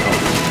trigger. Oh.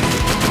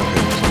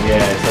 Okay.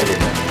 yeah, it's like a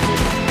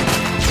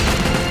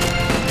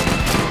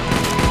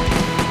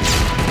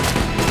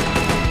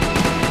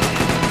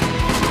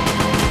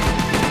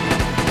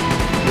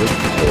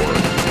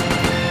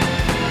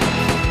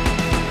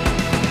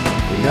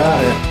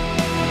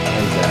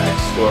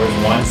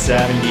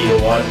 170 to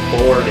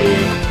 140.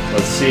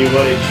 Let's see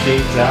what it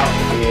shapes out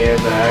to be in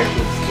the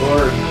actual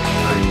score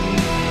screen.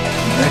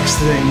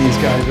 Next thing, these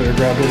guys better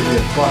grab it and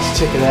get a bus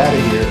ticket out of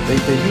here. They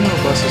do know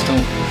buses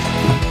don't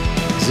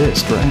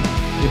exist, right?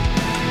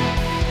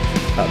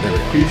 Oh, there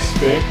we go. He's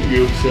spanking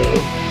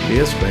himself.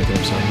 He is spanking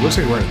himself. He looks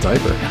like we're in a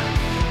diaper.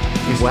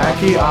 He's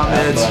Wacky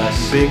Ahmed's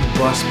bus. Big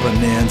Bus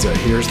Bonanza.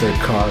 Here's their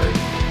card.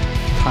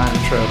 Time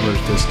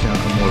Traveler's discount,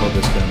 Immortal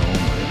discount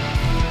only.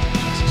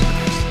 Jesus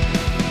Christ.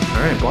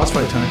 Alright, boss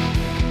fight time.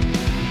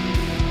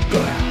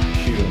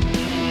 Shoot him.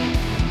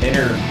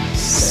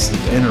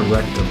 Inner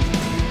rectum.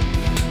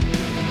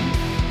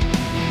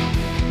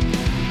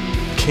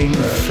 King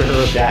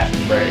Pharaoh. Shat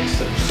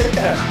breaks.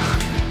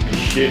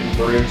 Shit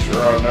breaks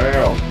right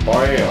now.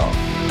 Bam.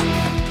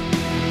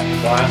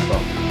 Blast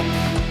him.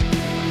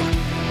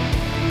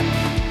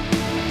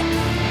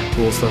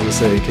 Cool stuff to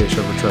say in case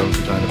you ever travel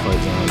through time to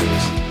fight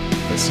zombies.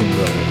 That seems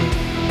relevant.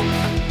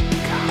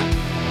 God.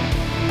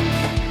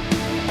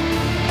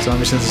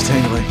 Zombie sense is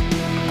tingling.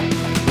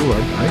 Ooh, I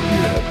do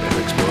that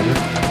head exploder.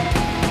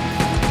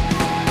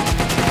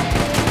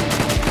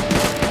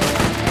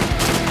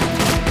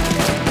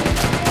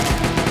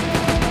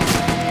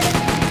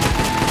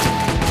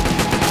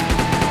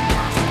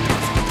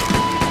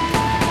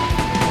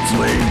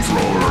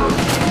 Flamethrower.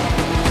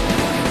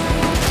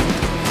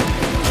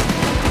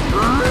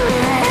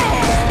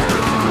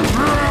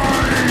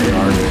 They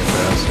are getting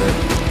faster.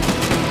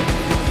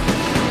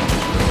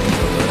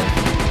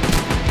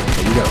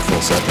 You got a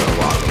full set there, a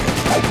lot of them.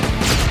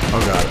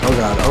 Oh god, oh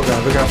god, oh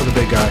god, look out for the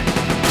big guy.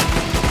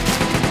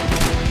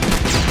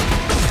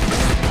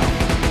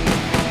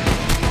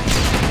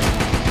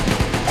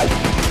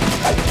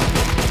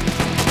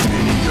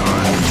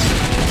 Minigun.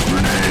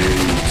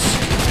 Grenades.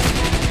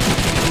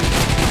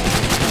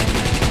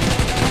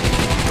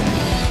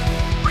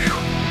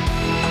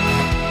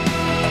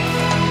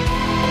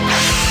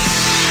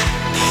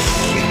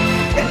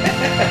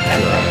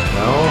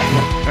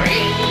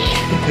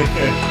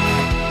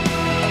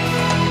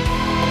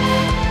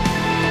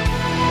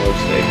 Or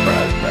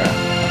Steakfries, crap.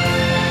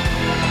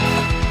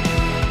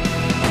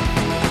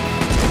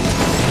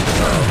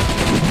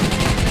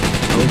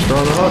 Oh, he's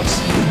throwing the hooks.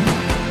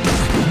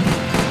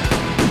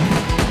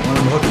 I want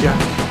him to hook ya.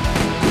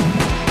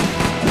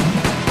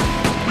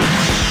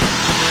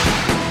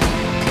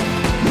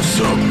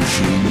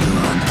 Submachine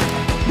gun.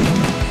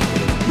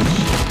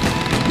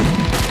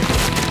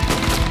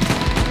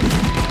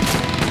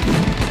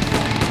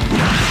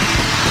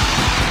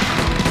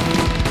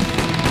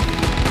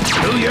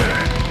 Hell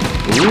yeah!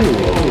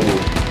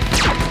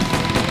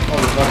 Ooh.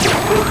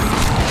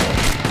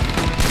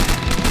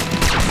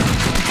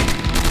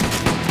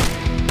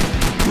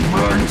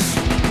 Nice.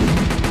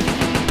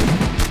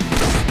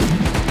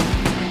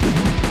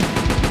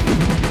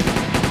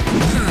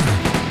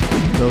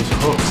 Those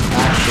hooks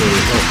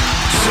actually hook.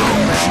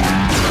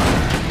 Submachine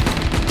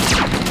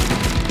gun.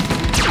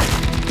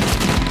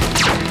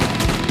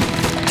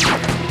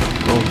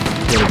 Oh,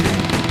 get it.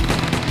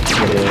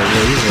 Get a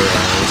laser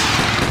eyes.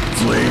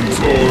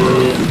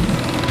 Flamethrower.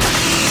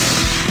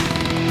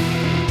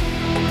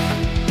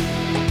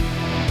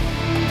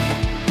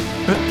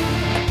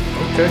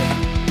 Okay.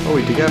 Oh,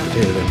 we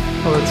decapitated him.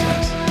 Oh, that's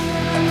nice.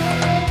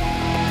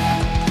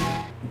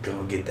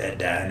 Go get that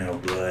dino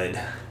blood.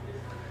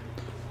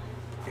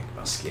 Make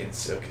my skin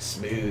silky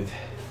smooth.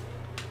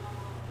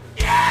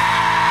 Oh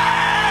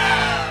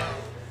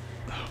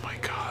my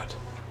god.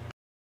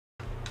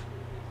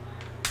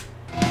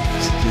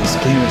 This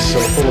game is so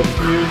full of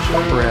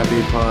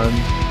crappy pun.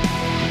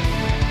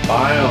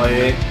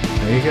 Finally,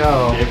 There you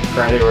go. give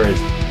credit where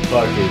it's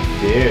fucking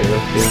due.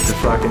 It's a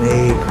fucking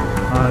ape.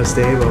 Honest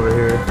Abe over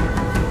here.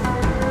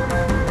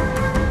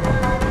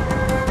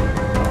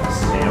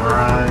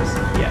 Samurais?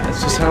 Yeah,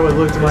 That's just how it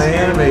looked in my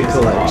anime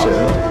collection.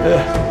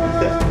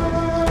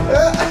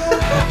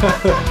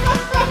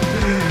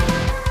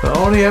 The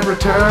Oni have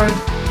returned.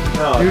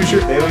 No, Use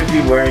your- they would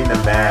be wearing the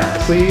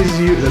mask. Please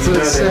use. That's You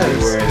what know it they'd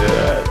be says. wearing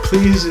the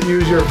Please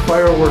use your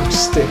fireworks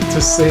stick to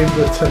save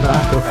the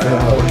Tanaka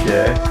family.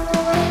 okay.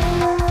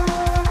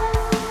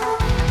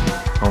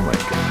 Oh my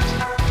god.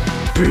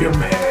 Be a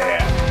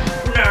man.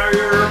 Now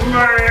you're a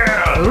man.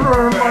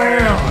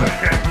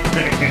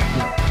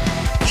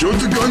 Shoot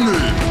the gun.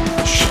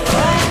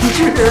 Did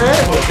you hear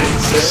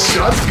it?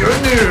 Shots good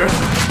near.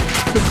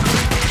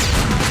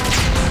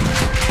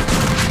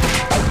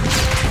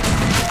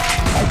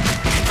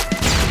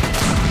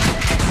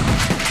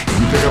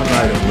 When you pick up an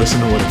item, listen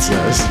to what it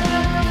says.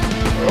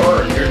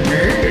 Or your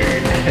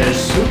name is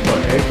Super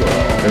Ego.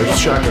 There's a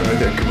shotgun right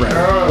there.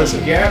 Grab it.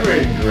 Listen.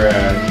 Gavin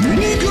grab.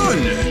 Minigun.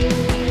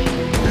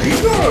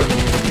 Ego.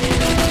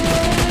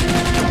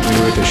 Let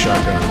me with the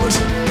shotgun and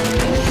listen.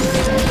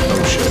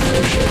 Oh shit,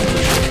 oh shit,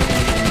 oh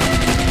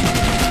shit.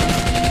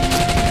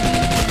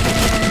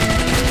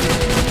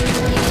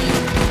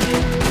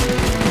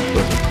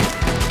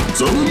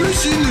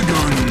 Submachine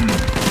gun.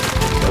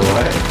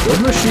 What?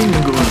 Good machine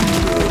gun.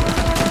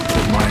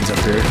 There's mines up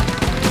here.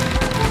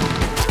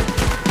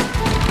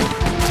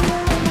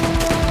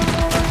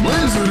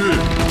 Mine's in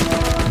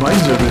it.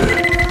 Mine's a bit.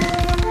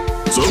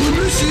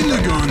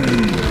 Submachine gun.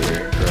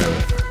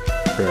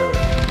 Grab it.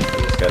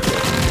 Just got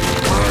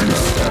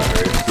that.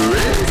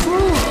 Ready for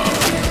war.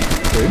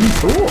 Ready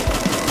for war.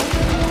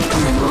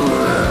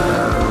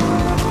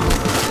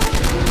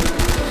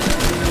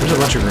 There's a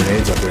bunch of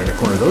grenades up there in the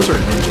corner. Those are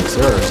ninjas.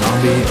 There are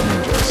zombie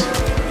ninjas.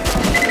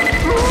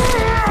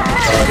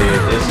 Oh,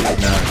 dude, this is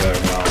not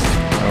going well.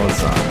 No, it's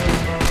not.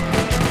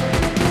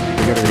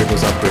 We gotta get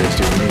those upgrades,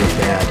 dude. We need it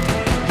bad.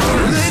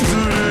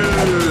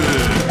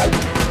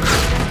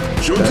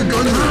 Shoot the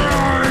gun.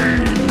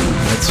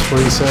 That's what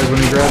he says when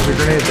he grabs the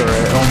grenades,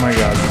 alright. Oh my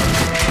god.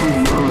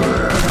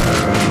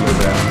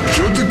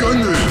 Shoot the gun.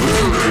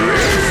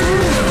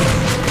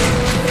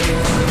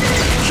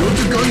 Shoot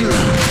the gun.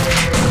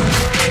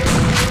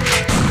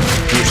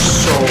 There's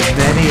so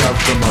many of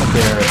them up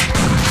there.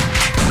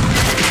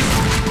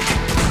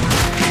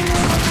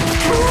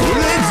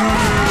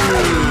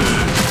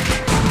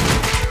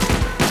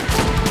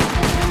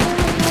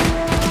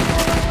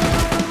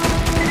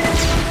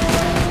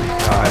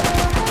 God.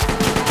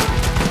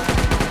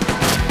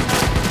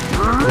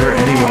 Are there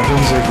any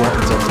weapons? There's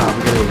weapons up top.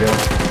 We gotta go.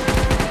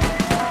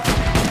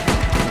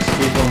 Just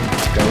keep them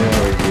going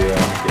with you.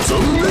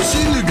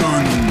 Submachine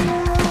gun.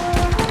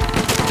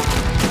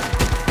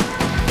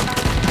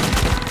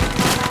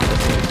 That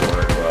seems to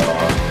work well.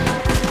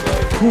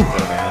 Like, the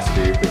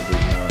master, you could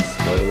kind of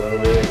split a little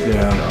bit.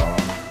 Yeah.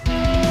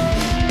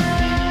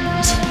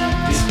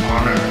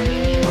 Dishonor.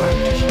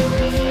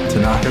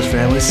 Tanaka's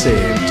family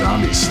saved.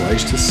 Zombies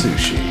sliced to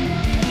sushi.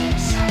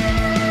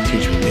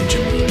 Teach me ninja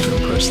moves to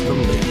impress the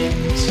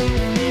ladies.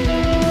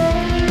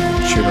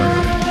 Shoot right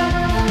away.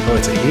 Oh,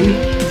 it's a he?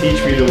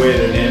 Teach me the way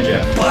to ninja.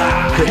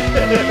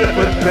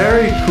 But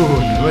very cool.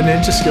 What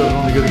ninja skills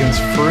only good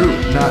against fruit,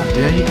 not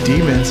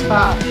demons.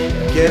 Ha!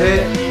 Get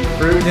it?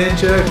 Fruit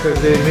ninja? Because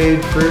they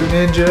made fruit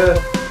ninja?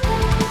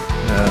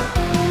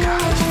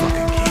 God, this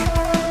fucking game.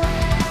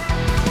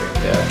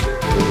 Fantastic.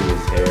 Look at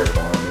his hair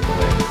falling in the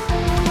way.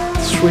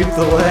 Sweep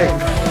the leg.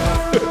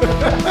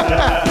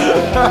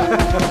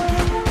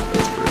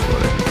 That's pretty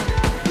funny.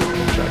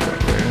 Shotgun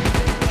there.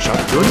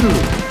 Shotgun.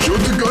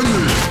 Shoot the gun.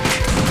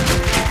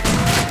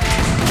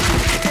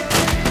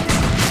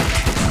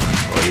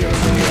 Oh, you got a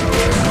mini over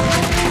there.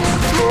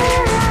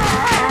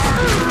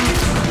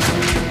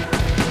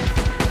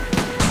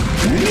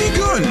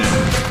 Minigun.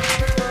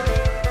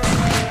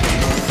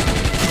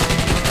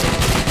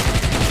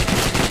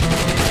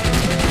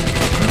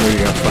 I know you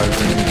got 5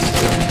 grenades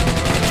still.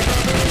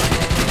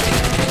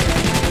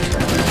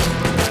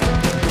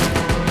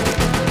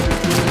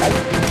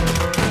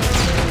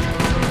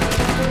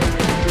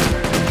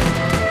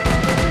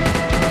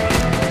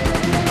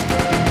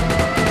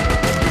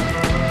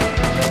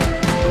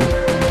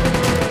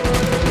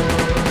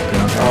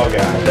 Oh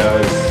god, that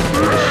was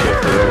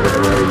shifted over to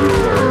where you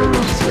were.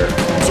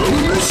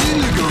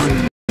 Submachine gun.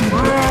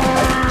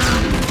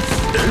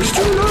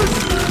 Extra life.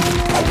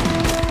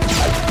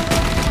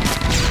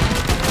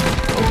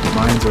 Oh, the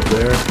mines up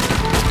there.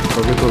 Go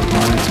get those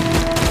mines.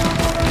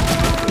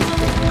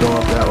 Go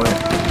up that way.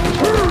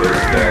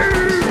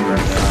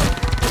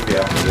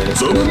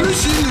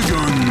 Submachine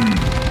gun.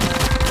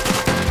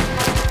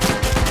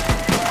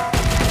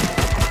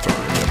 Throw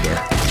it up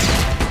there.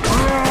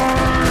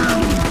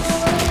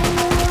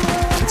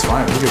 It's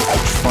fine. We can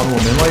funnel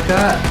them in like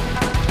that.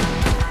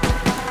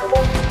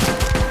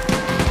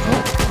 Oh,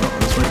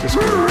 let's make this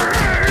go.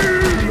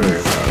 Very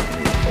loud.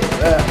 Hold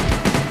that.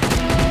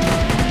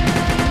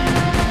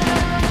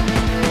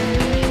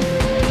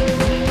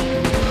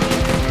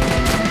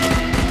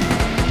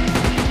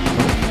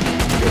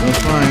 Get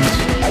those mines.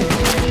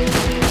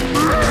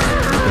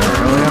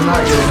 Apparently I'm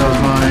not getting those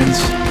mines.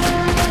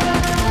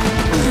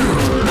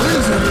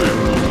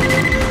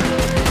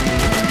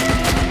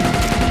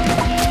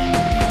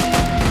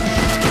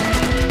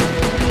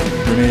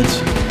 Grenades.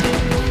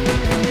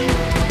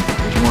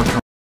 There's more coming.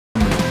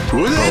 Oh,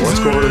 let's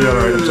go over to the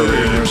other items over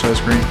here on the other side of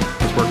the screen.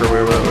 Let's work our way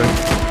over that way.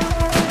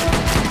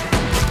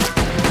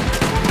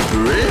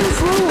 Ready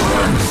for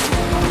war.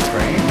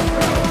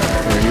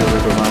 Here, you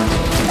look at mine.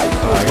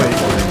 Oh, wait.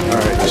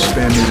 Alright, just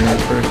spam these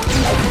grenades first.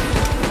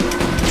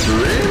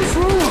 Ready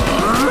for war.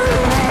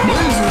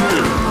 Mine's a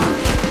bit.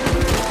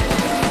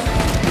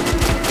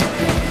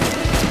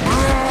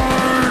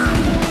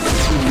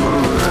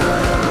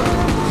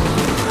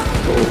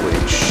 Holy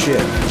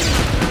shit.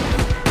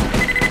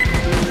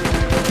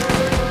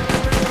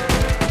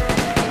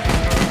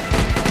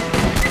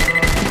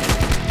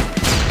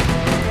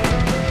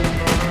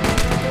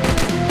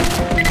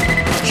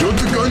 Shoot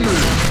the gun.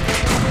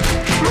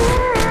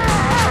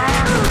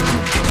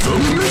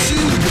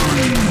 Submachine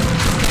gun.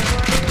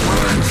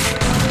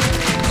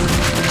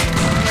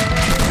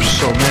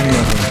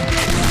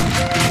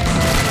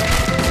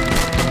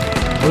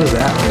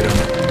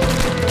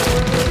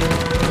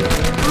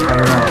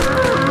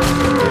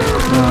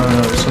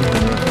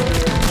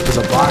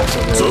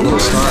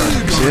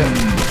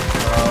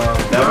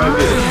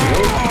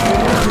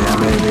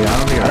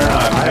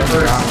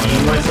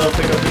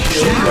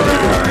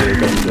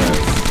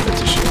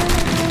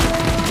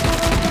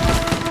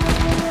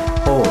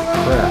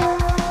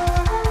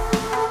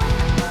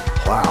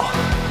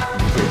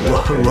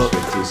 but finished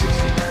with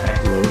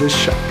 269. Lotus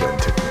shotgun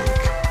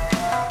technique.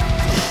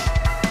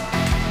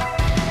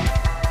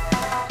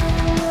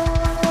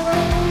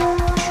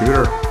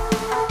 Shooter.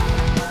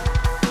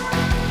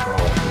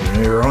 Oh,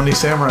 your only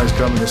samurai's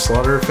coming to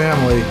slaughter her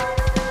family.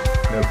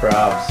 No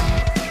props.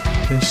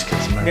 Then just kill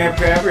some No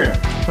problem.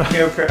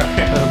 No problem.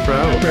 No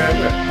problem. No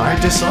problem. I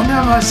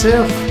dishonor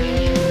myself.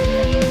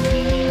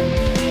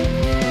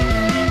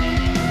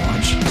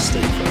 Watch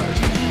Steakfries.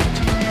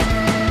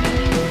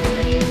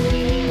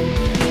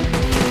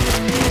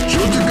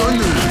 Shoot the gun.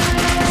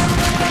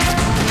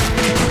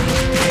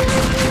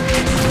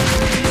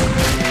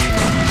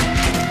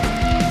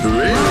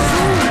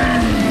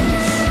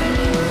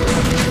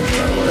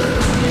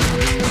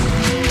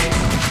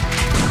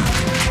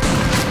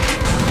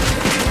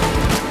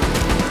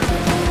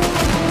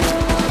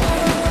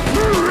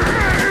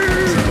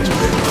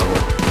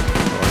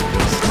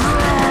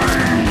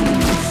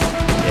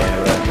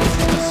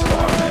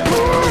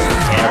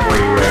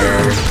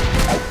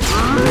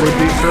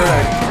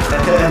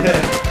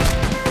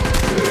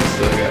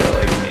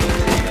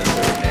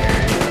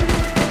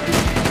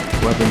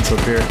 Weapons up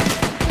here.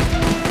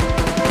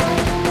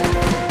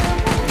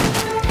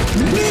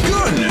 Mini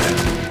gun.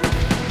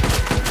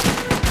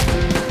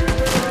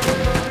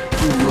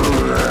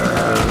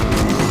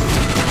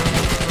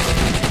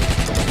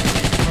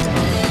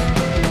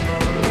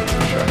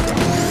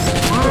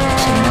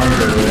 Some mines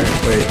over there.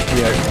 Wait,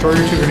 yeah, throw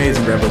your 2 grenades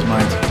and grab those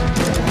mines.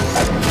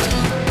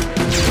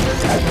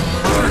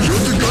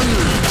 Shoot the gun.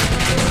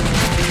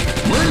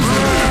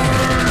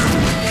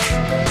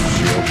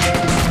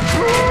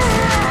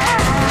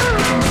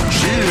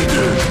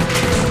 Shield.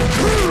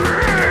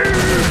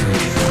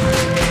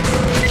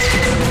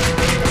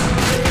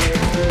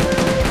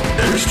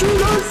 Extra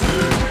life.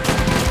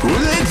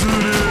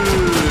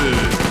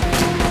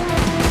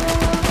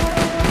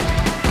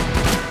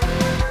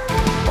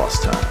 Boss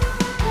time.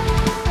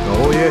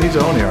 Oh yeah, he's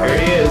on here. There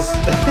he is.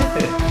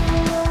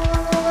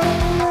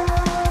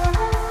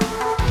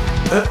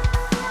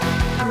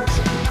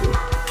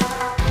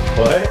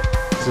 What?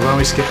 So why don't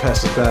we skip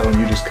past this battle and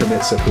you just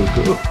commit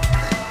seppuku?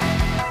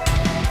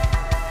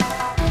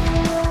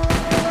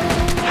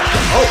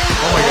 Oh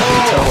my god,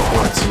 he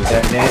teleports.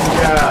 That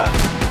ninja.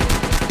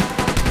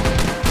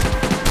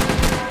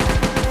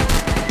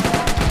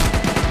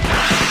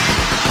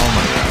 Oh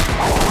my god.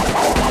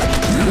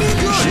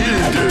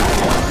 Shield.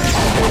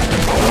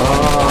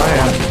 Oh, I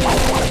am.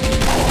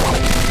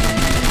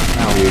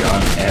 Dude,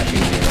 I'm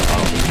effing you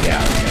up.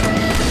 Yeah.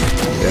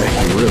 Yeah,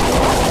 he really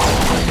are.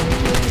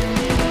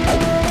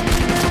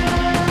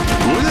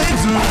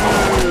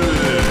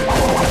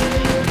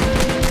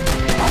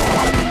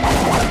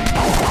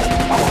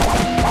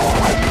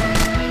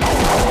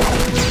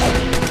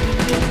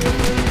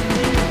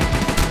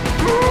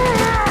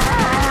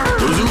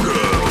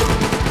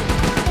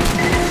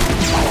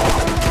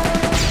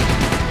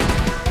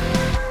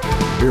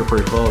 We were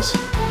pretty close.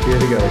 We had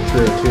to go like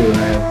 302 and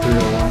I had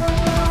 301.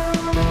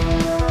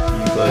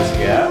 You close the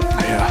gap?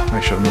 Yeah, I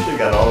should have. You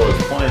got all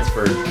those points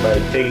for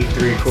taking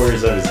 3/4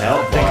 of his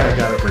health I think bar. I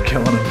got it for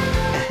killing him.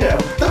 Yeah,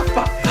 what the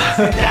fuck?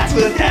 That's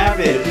what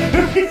happened.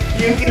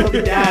 You killed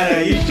the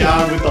dad, you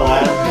shot him with the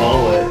last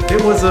bullet.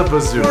 It was a We're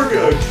bazooka.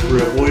 gonna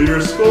triple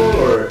your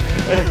score.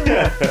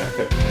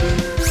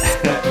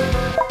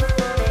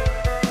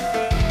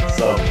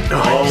 Some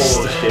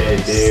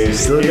bullshit, dude. you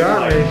still You're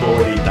got like me.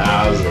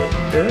 40,000.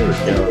 Yeah,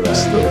 Kill that.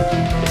 still.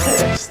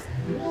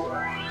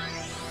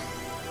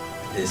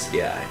 This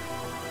guy.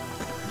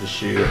 Just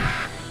shoot him.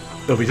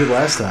 That we did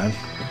last time.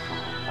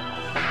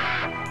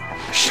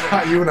 I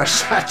shot you and I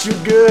shot you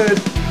good.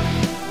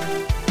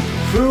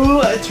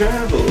 Fool, I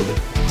traveled.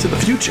 To the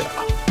future.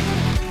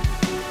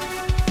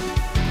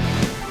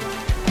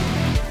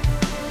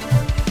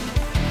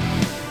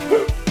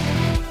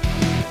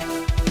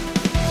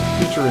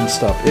 Future and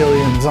stuff.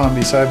 Alien,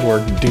 zombie,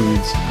 cyborg,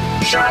 dudes.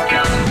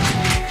 Shotgun.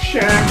 You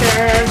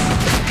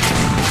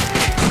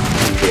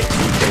get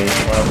T-Pain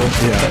level.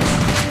 Yeah.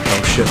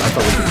 Oh shit, I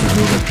thought we could keep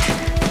moving.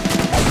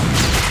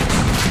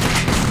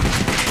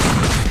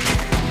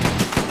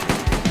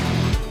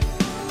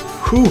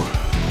 Whew.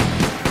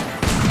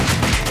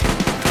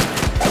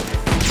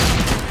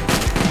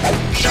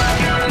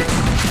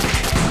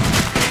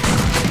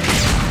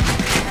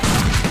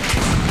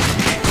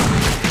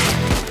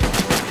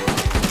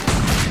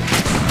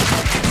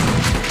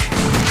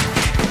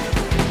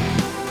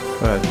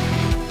 Go ahead.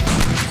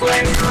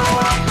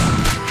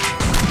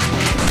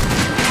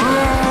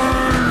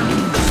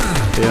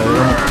 Yeah,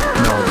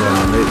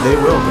 they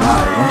will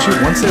die.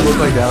 Once they look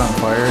like that on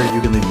fire,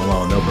 you can leave them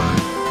alone. They'll burn.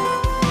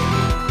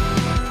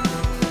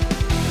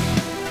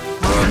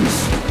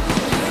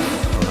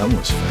 Oh, that one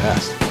was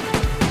fast.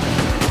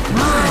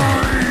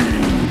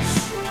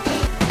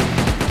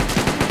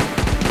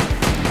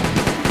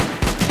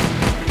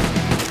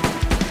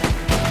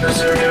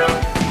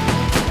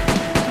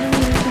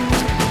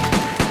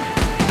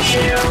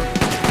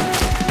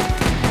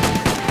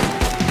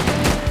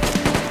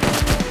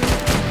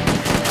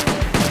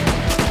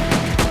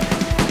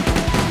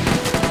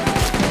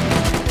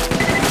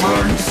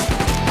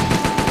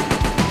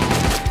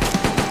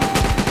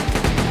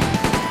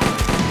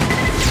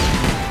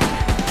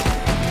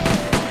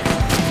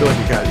 feel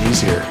like it got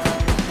easier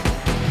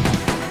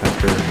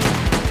after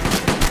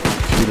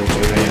feudal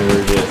Maybe Japan.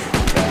 we're just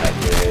that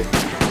good.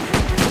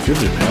 Feudal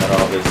Got Japan,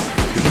 all this.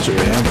 feudal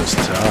Japan was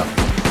tough.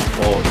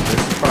 Well,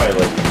 this is probably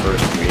like the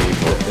first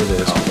wave of It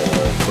is. a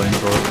whole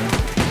Flamethrower.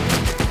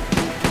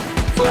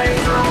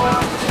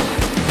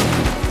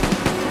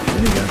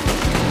 There you go.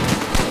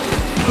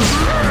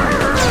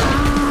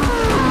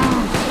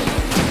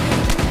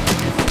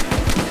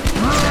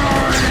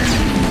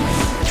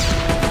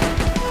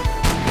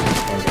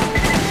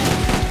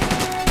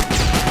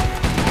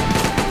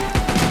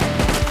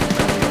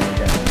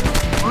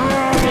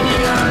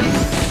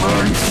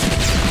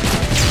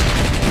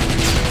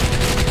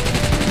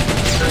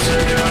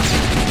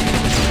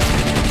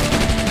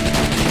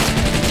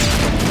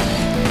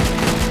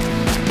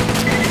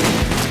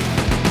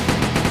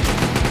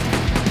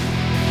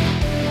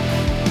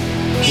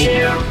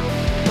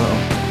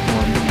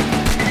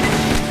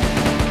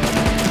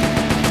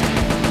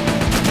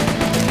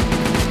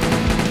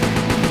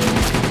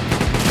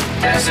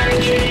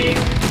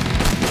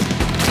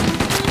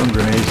 Some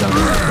grenades down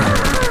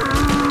there.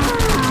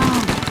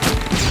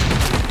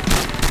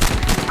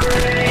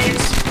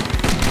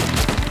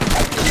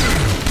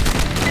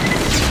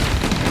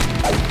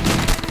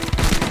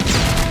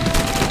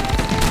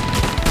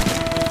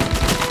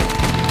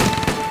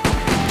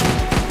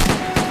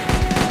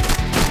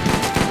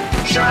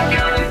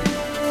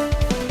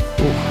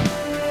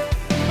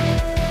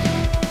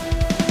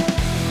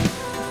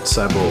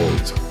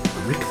 Cyborgs.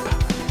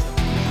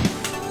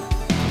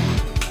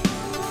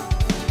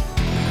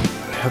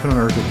 Heaven on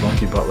Earth with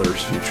Monkey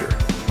Butler's future.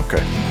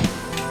 Okay.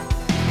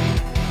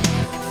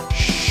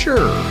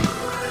 Sure.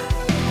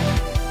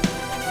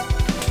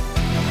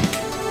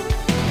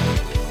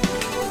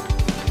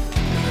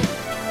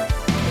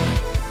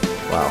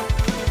 Wow.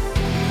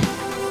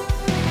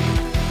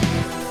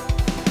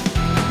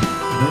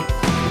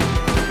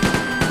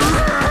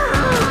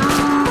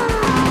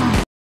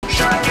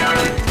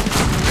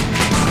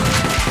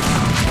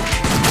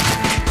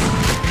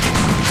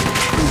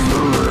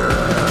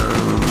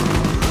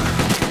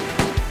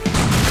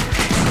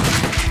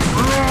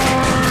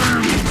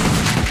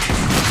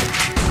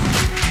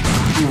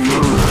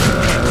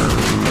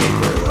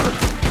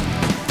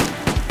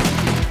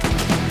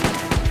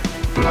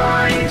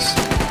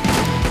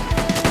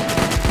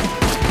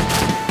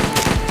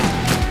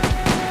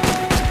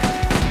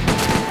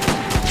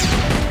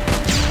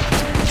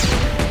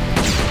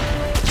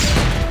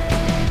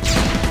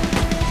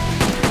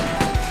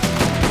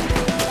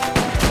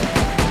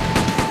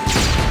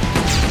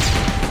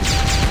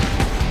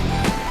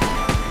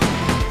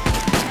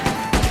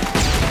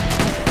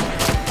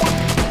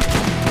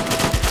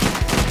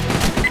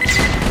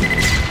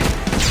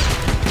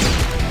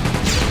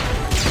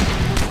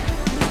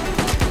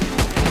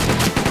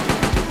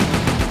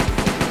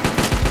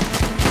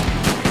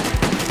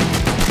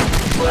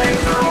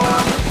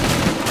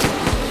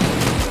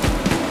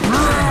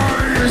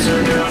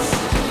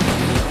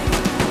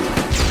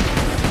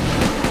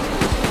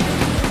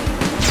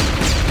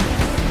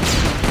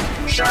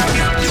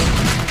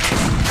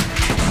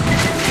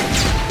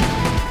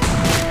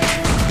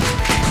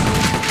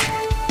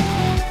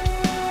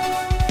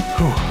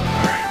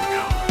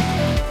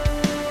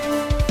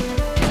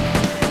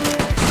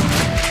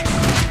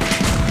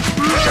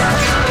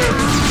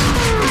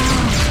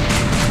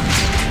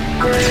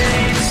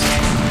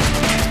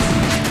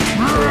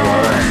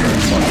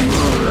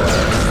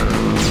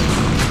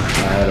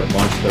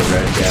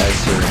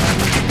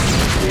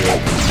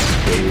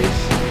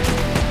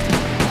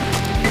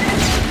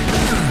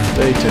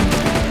 Satan.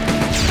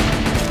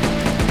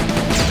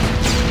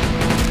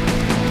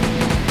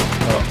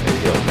 Oh, it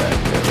healed back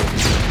there.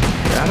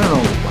 I don't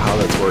know how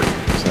that's working,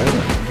 because I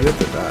haven't hit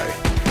the die.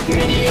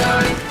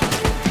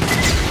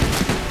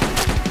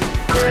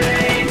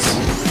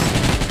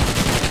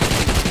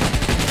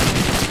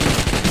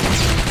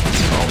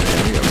 Oh man,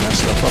 we got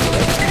messed up on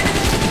that.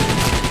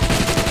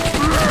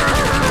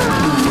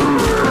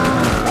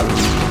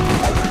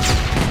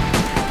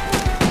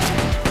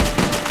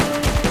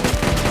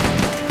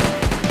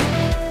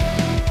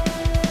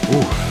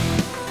 Ooh.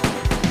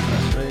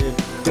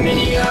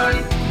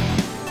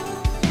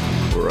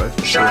 Alright.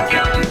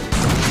 Shotgun.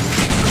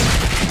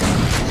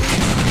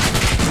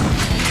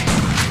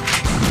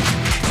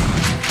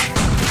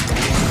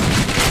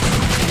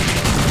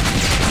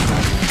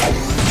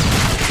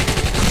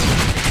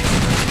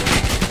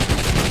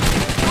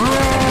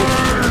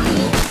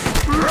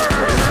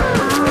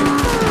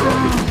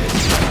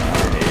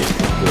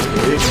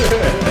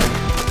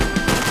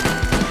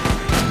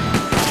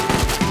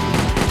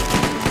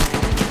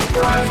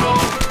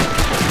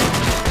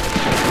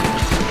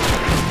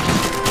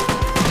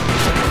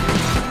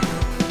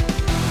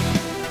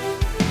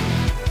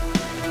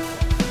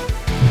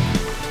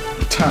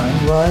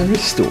 Timeline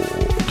restored.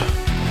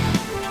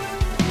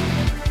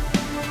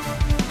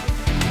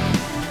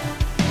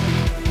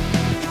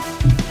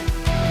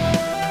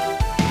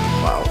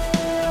 Wow.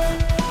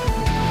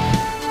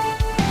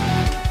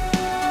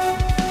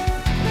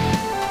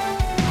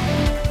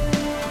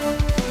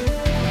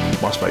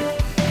 Boss fight.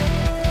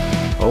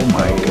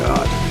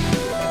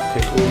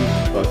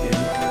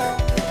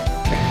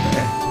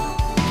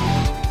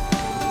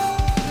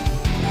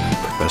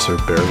 Professor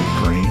Barry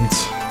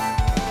Brains.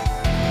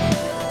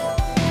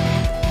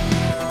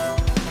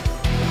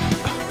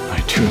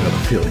 I do know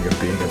the feeling of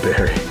being a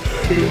berry.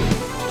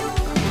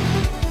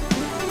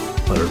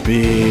 Letter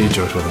B,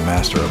 jokes with a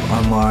master of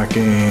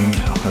unlocking.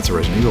 Oh, that's a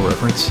Resident Evil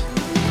reference.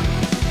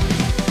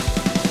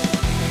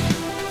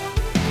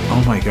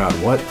 Oh my god,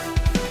 what?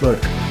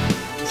 Look,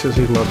 he says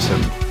he loves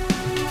him.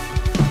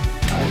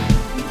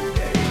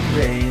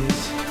 Brains.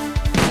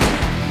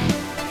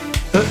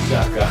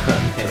 Suck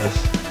on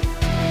this.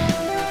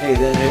 Hey,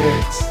 that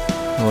hurts.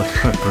 Look,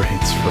 my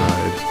brain's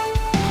fried.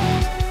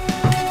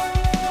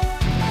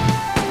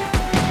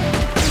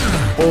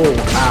 Oh,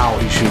 ow,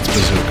 he shoots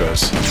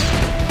bazookas.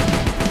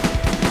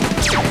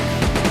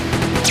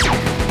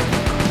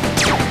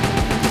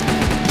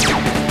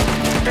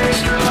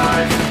 Extra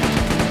life.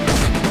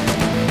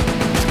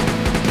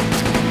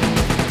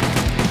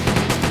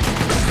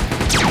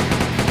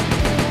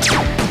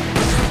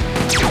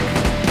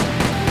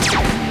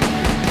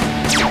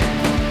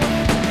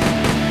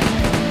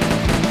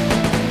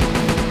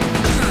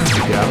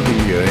 Yeah, I don't think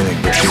you get anything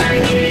for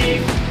shooting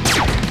him.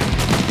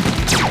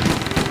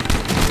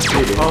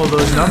 Oh,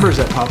 those numbers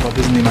that pop up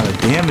isn't the amount of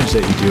damage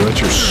that you do,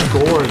 it's your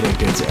score that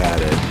gets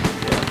added.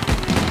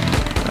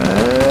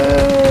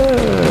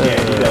 Yeah,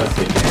 he does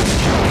take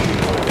damage.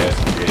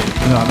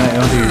 No, I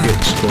don't think you get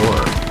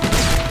score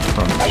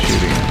from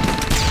shooting him.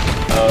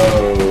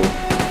 Oh.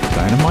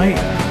 Dynamite?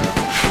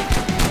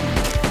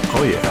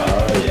 Oh yeah.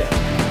 Oh, yeah.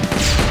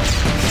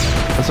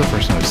 That's the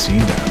first time I've seen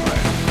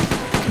dynamite.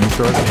 Can you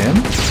throw it at him?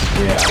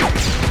 Yeah.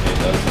 It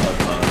does a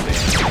ton of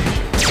damage.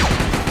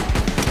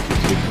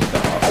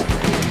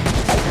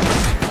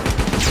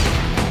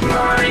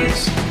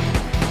 Lines.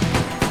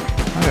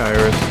 Hi,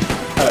 Iris.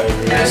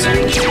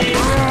 SMG.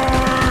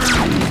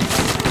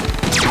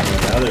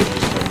 Now they're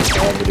just from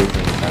all the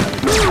different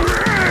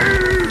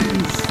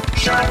kinds.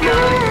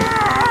 Shotgun.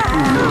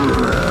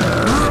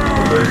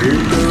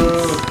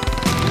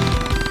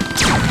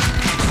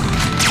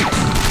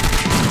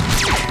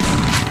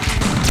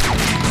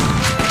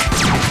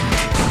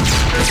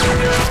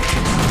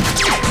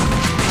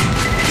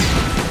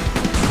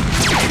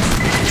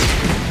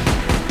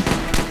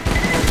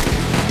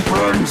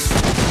 Runs.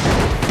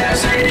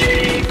 SMG.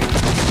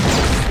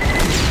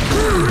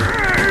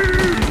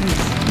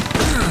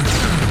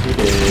 He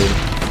did.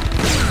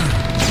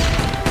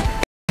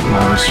 Come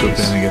on, swoop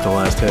in and get the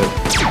last hit.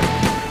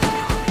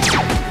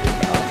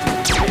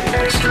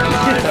 Extra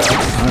life.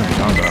 Alright,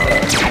 calm down.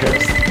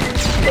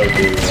 Don't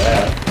do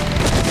that.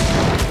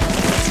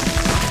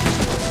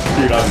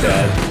 Dude, I'm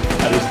dead.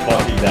 I just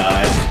fucking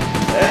died.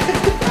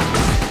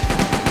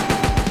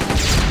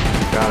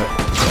 Got it.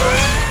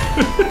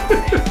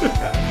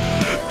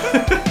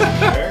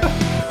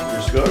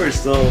 Your score is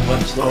still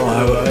much lower.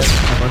 Oh,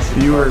 Unless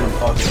you were-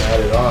 fucking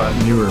added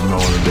on. You were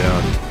mowing him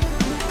down.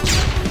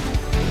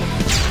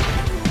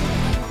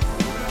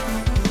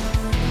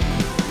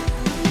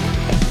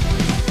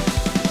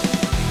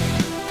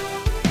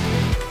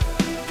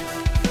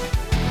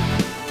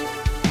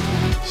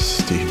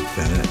 Steve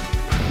Bennett,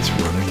 Prince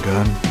Running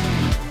Gun.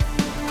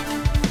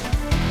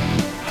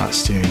 Hot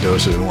steaming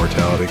dose of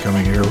immortality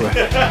coming your way.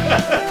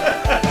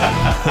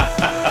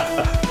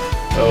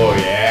 Oh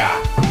yeah.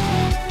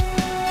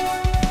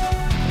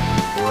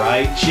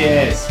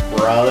 Righteous,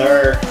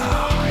 brother.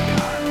 Oh my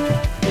god.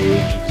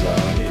 Age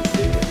zombies,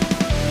 dude.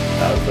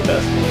 That was the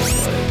best one to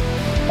play.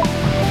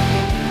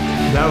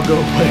 Now go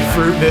play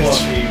Fruit Ninja.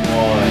 Fucking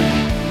one.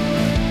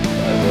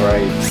 That's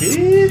right,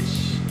 bitch.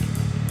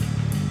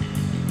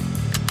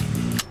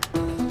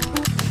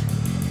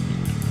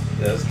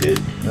 That's good.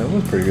 That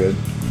was pretty good.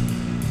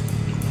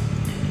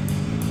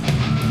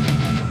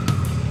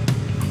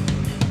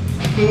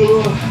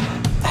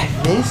 I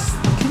missed.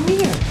 Come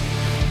here.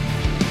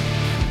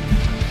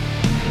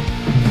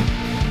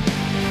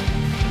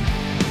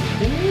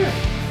 Come here.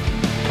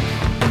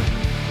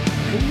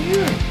 Come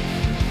here.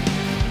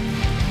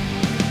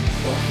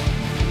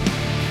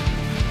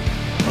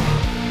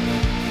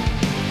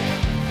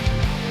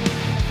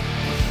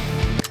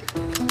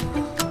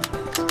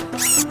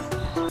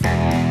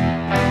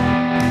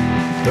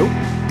 Nope.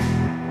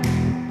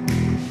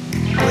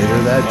 Later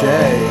that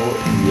day, Oh,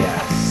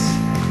 yes.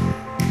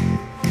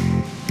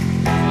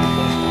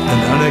 an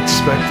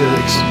unexpected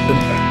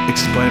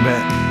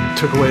experiment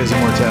took away his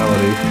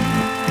immortality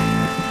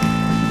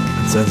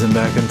and sends him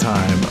back in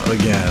time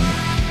again.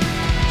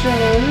 The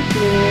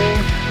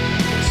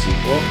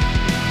sequel.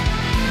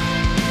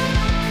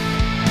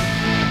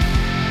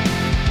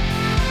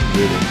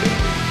 Really good.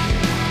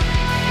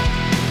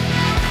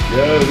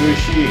 Yo, who's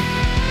she?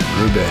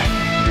 Rube.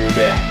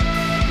 Ruby.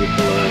 The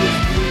blood is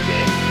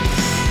Ruby.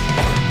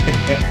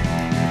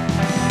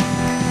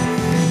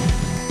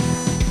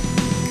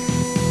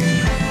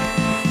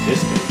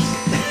 Sisters.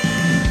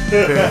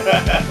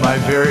 My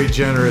very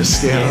generous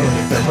scantily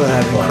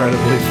clad,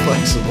 incredibly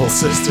flexible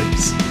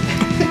sisters.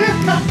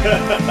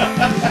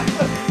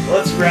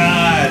 Let's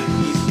ride!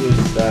 Eastwood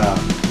style.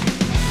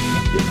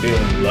 You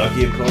feeling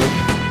lucky,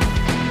 Cole?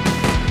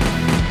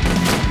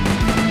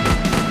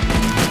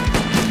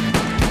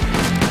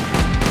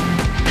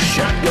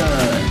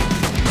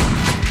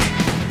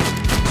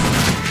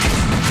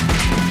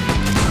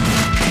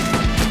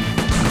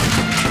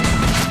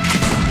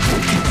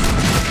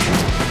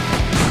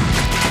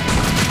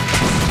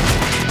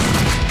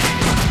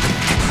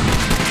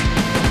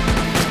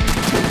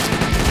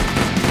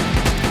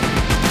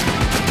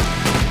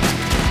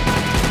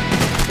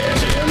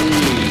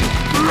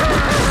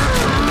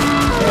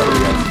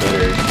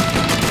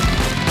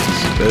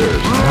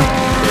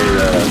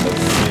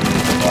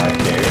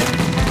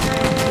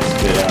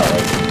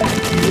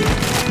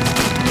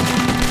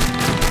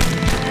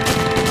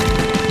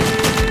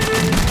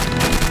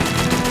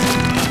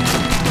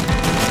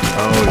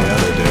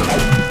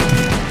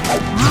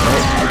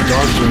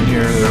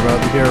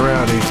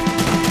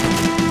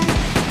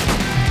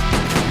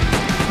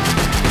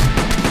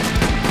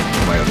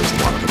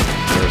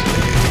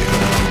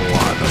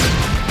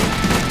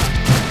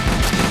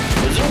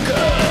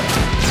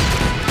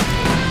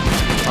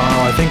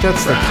 think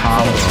that's the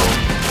combo.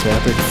 The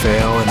epic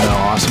fail and the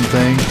awesome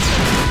thing is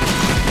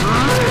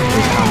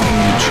how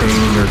many you chain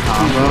in your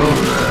combo.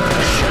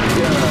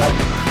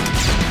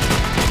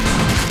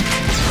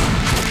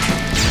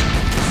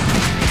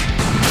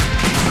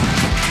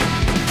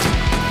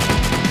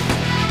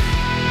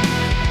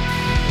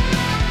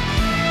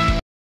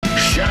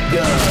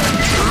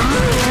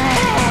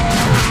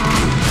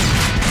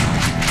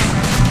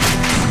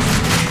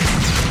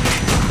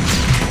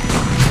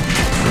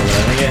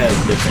 It has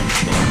different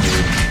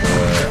standards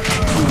for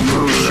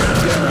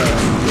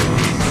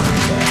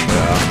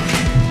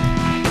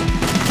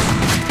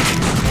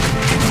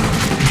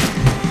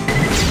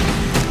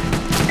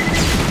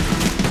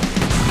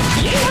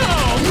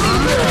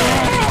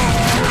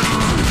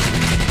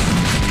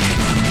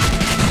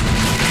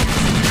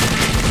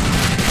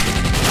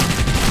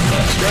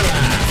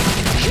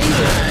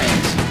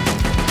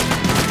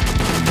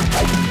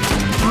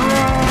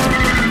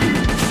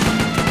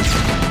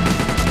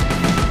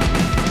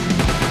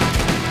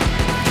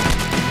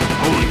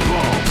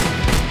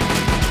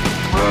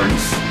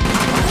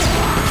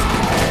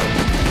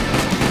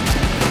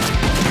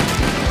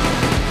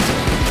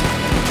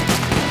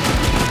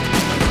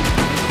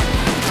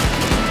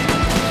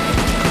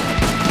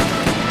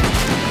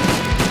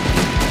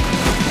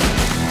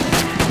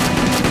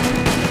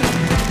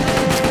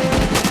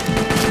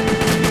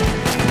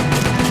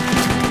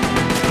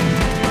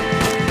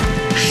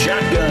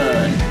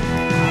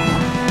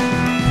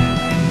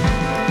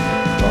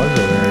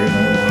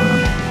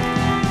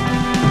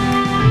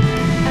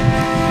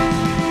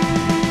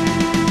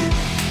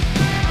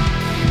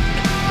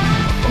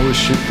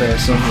shoot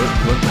past them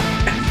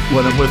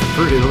when I'm with a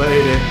pretty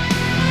lady.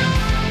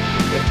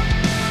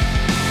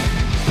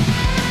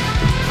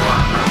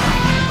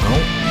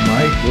 Oh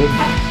my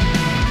goodness.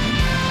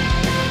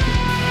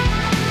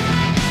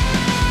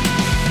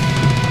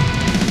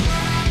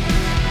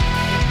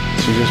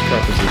 She just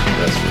propositioned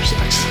us for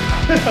sex.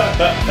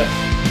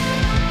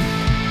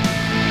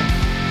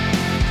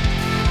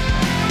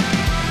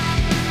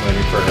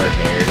 Waiting for her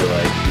hair to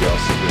like be all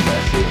super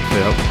messy.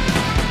 Yep.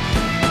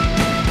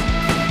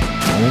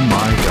 Oh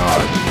my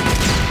god.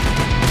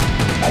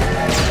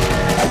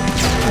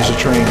 There's a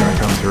train gonna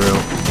come through.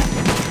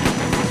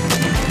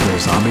 Is there a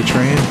zombie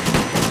train?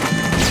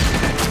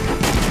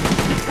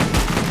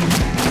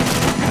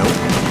 Nope.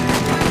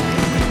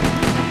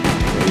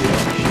 Well, you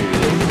don't shoot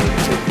it.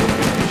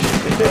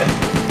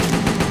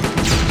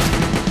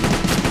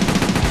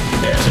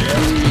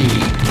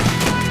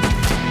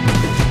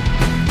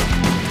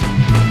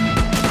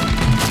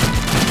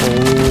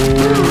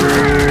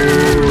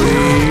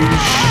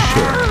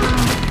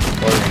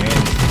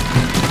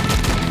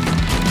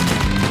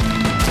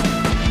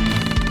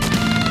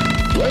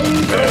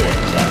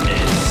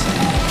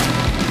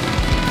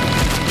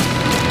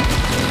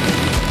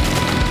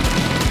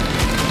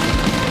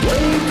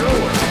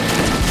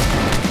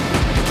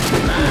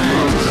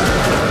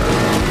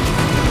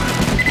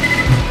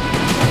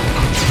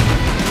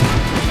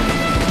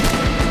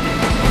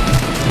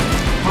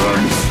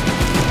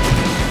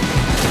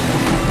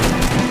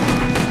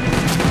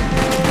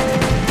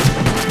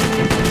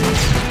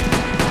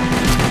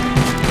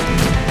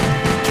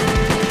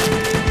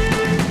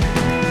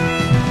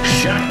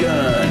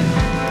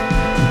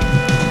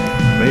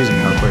 Amazing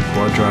how quick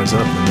blood dries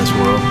up in this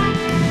world.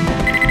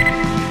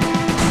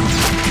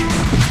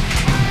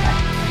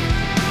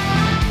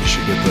 You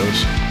should get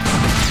those.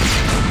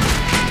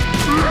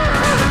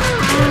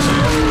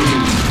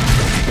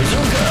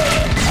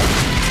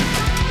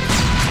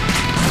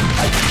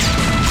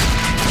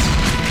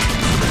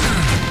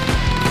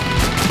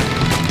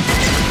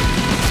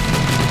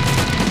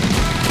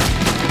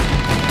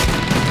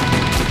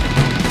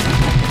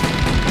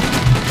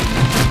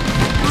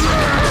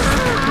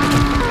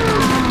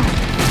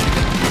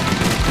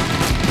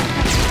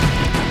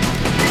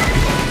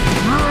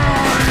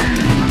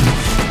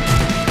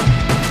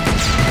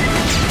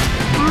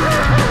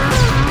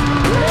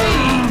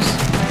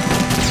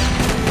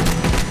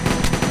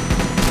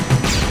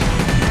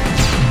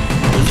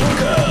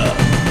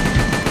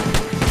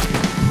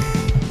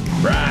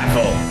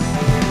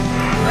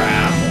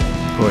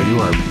 Boy, you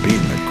are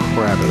beating the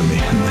crap out of me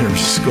in their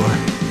score.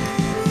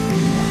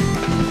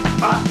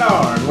 Hot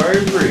darn,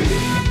 where's Rudy?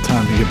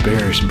 Time to get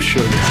Barry some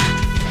sugar.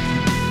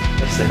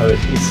 That's how it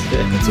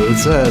said. That's what it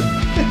said.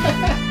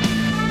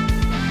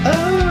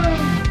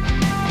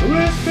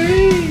 With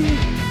me.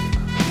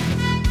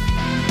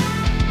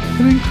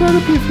 And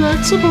incredibly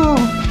flexible.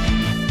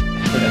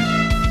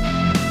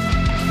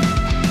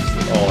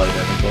 All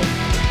identical.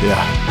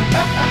 Yeah.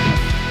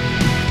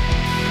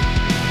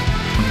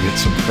 Get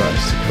some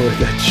fries to go with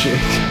that shake.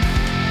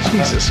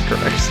 Jesus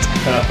Christ.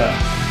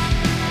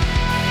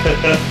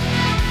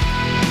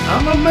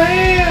 I'm a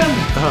man!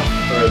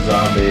 Oh. Or a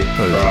zombie.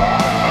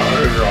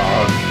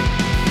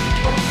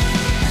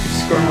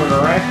 Squirming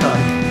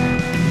around.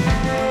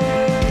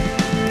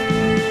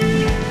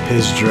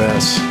 His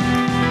dress.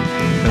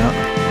 Yeah.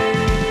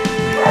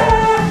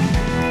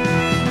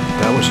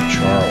 That was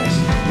Charles.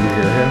 You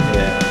hear him?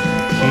 Yeah.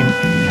 He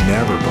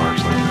never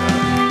barks like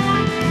that.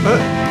 What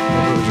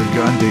was your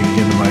gun digging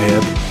into my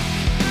head?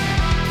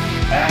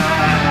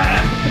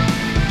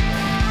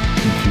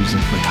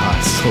 Confusingly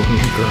hot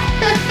saloon girl.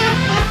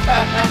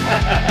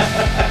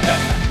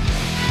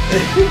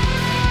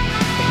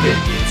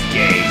 It's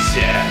gay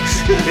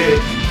sex.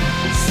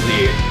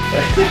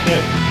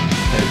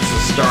 It's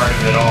the start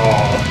of it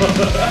all.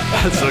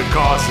 That's what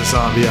caused the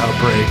zombie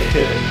outbreak.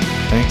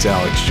 Thanks,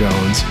 Alex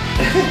Jones.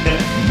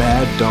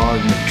 Mad Dog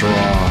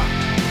McDraw.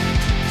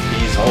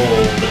 He's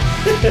old.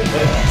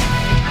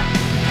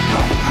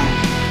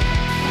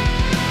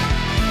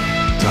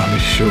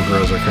 Zombie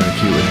showgirls are kind of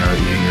cute when you're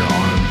eating your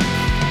arm.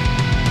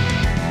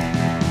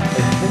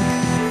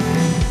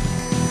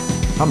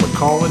 I'm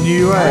calling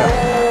you out.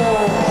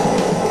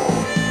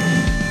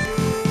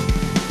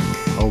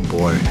 Oh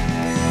boy.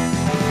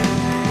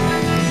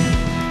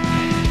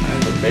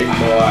 I'm a big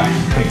boy.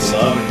 Thanks.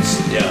 Loving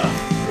stuff.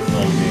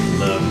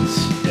 Loving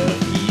stuff.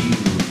 You.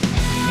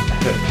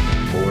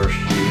 Forced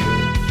you.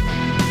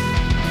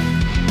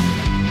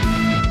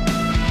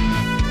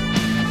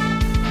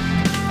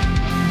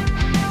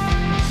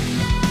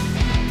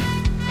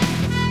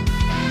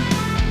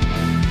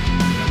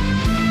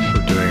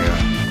 We're doing a...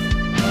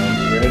 I'm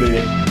ready.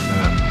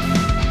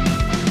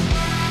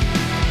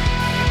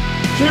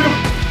 Shoot him!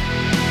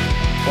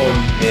 Oh,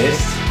 you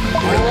missed?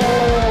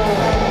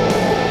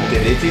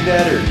 Did it do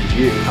that or did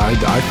you? I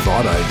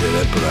thought I did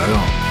it, but I don't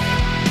know.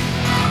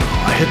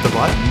 I hit the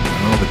button. I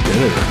don't know if it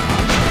did it or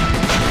not.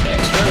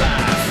 Extra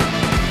life.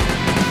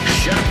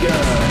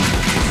 Shotgun.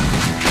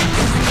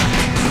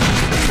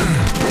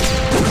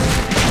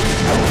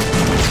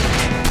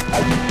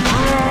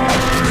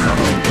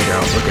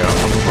 Look out,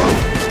 up above.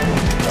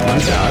 I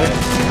died?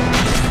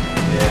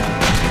 Yeah.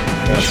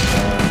 That's he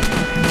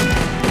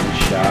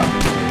shot me.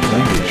 I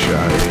think he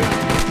shot you.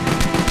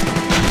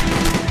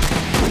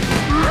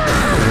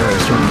 Yeah,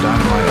 he's throwing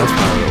dynamite. That's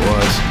probably what it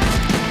was.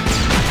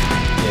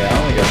 Yeah, I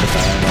only got the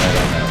dynamite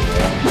on that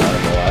one side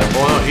of the life.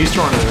 Well, no, he's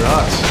throwing it at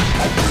us.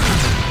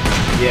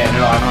 Yeah,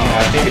 no, I mean,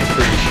 I think it's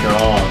pretty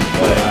strong,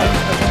 but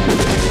I've only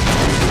been able to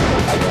use it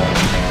like one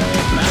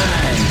time.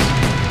 Mine.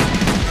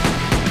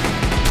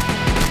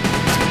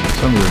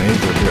 Some grenades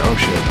up here. Oh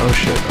shit, oh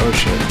shit, oh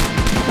shit.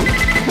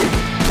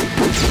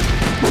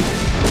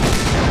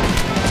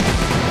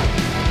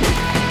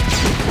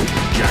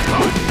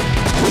 Jackpot.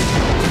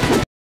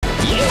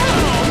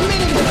 Yeah,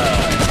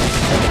 minigun.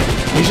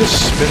 He's just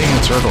spinning in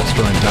circles,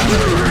 throwing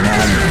dynamite.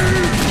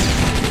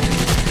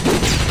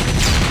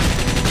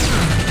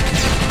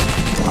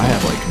 I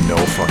have like no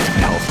fucking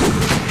health.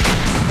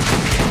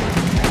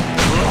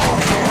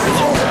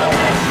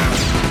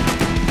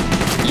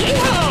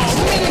 Yeah,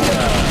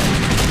 minigun.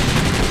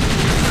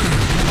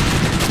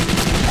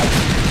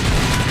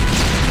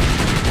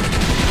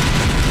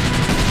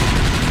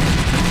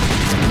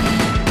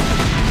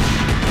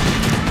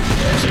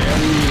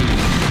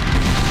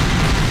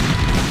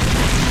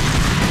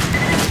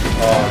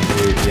 Oh,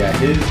 dude, yeah,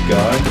 his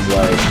guns,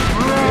 like,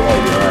 they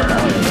light you up. I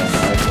don't even know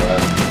how it's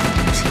left.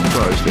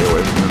 Probably stay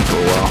away from him for a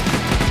while.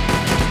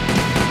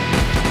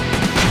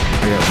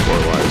 I got 4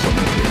 lives, I'm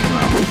gonna take him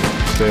out.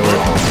 Stay away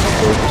from him.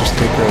 Just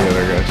take care of the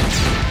other guys.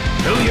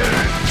 Hell yeah.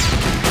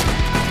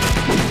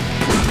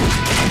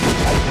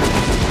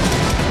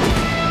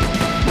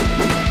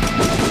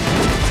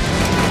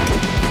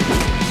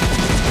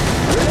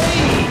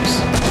 Grenades.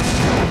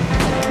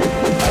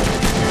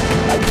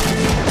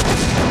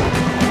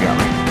 You got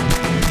me.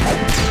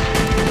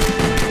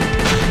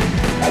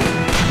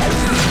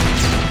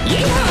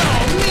 Yeah,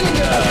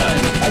 minigun.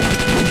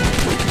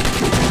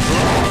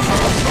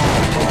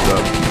 What's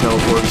up?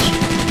 Teleports.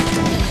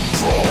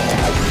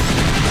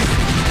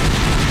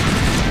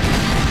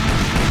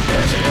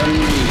 There's an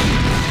enemy.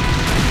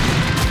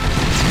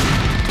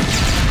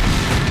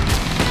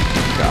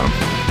 Got him.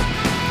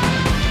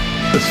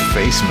 His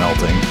face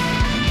melting.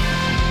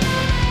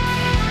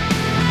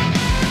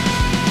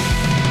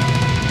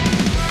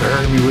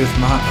 Bury me with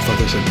my... I thought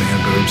they said man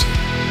boobs.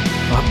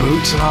 My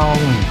boots on.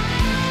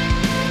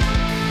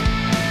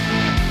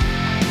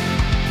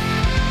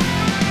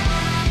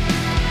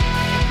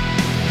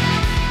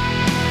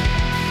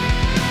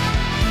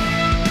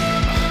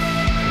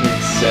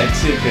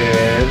 Sexy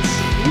pants.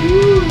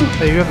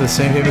 Hey, you have the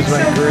same name as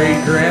my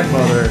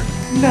great-grandmother.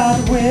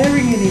 Not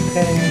wearing any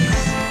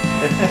pants.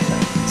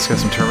 It's got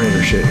some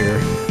Terminator shit here.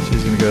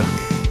 She's gonna go.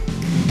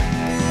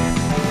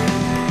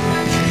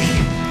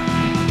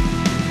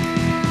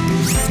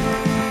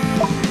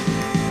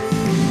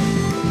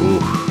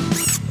 Ooh.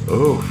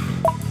 Ooh.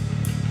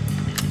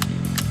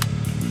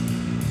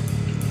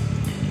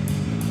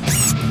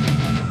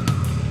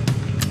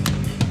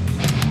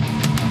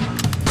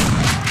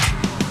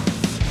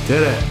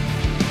 Did it.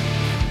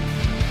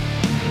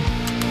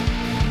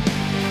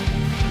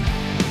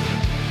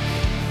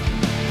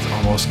 It's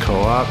almost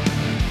co-op.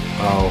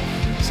 Oh,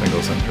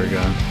 single sentry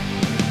gun.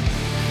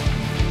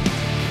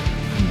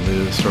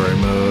 Completed the story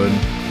mode.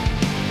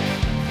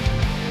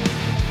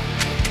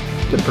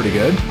 Did pretty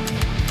good.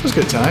 It was a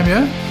good time,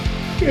 yeah?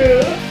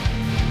 Yeah.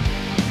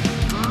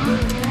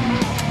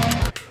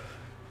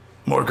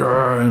 More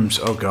crimes.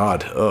 Oh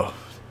god. Oh.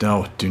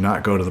 no, do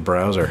not go to the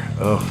browser.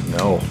 Oh,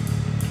 no.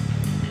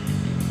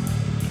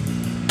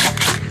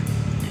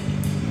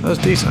 That was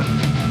decent.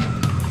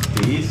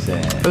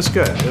 Decent. It was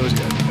good. It was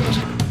good. It was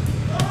good.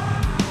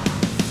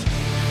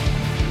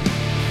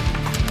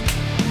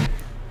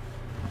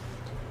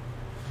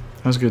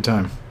 That was a good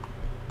time.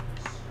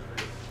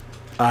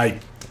 I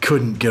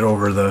couldn't get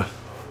over the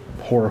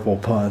horrible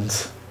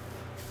puns.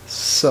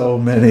 So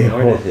many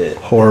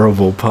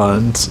horrible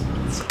puns.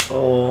 It's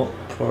all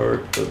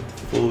part of the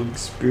full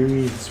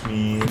experience,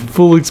 man.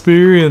 Full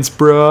experience,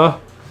 bruh.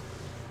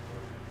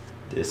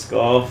 Disc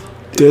golf.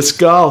 Disc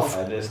golf.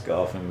 I disc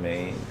golf in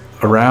Maine.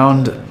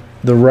 Around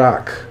the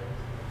rock.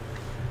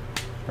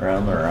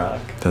 Around the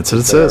rock. That's what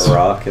it Is there says. a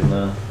rock in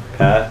the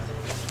path?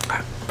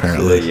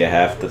 Apparently. So that you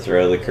have to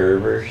throw the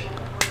curvers.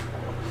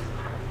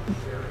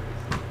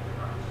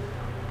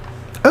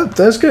 Oh,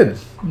 that's good.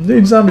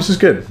 Needing Zombies is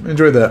good.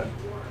 Enjoyed that.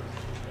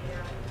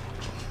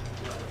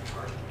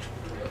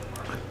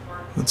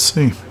 Let's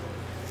see.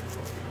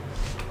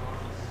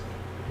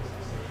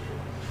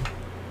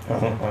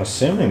 I'm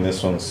assuming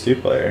this one's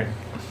 2-player.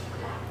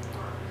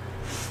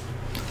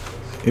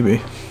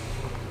 Maybe.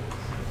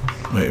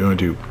 Wait, you want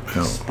to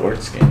do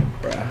Sports game,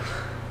 bruh.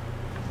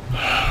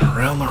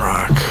 Around the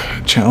Rock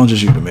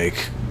challenges you to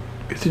make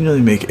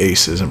continually make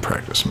aces in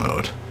practice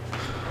mode.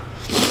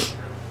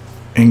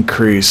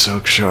 Increase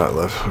hook shot,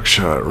 left hook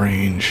shot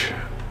range.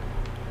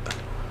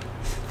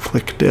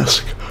 Flick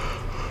disc.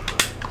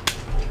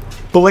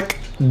 Flick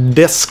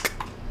disc.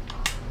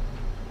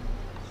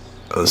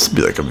 Oh, this would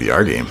be like a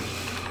VR game.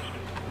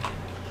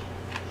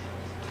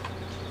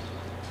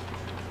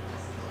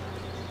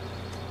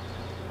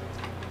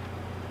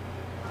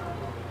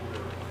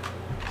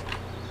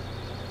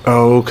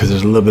 Oh, because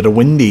there's a little bit of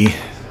windy.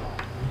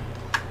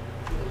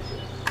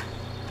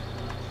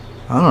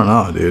 I don't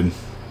know, dude.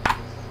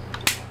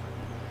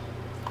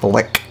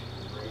 Flick.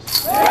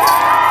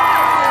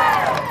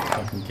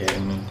 Fucking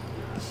kidding me.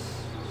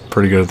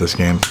 Pretty good at this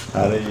game.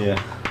 How did you?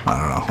 I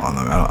don't know.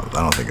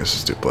 I don't think this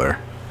is 2-player.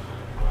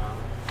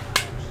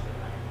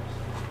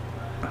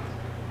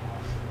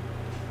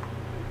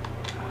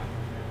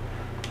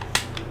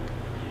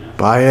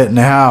 Buy it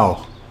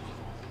now.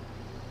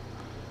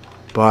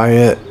 Buy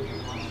it.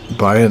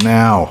 Buy it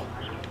now.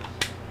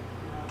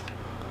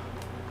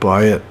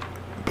 Buy it.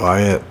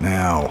 Buy it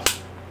now.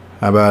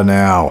 How about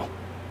now?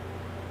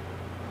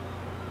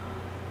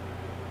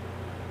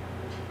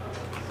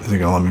 Is it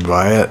gonna let me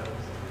buy it?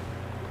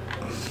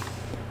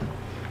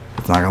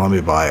 It's not gonna let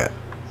me buy it.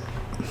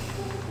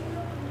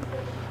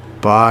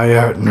 Buy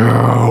it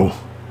now.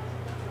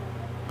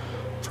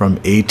 From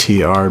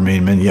ATR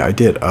main menu. Yeah, I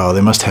did. Oh,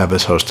 they must have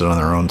this hosted on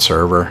their own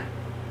server.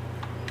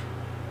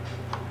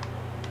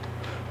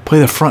 Play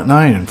the front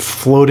 9 in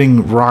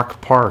Floating Rock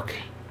Park.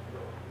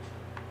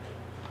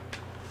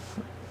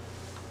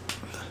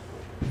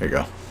 There you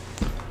go.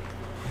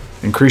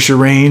 Increase your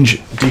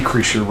range,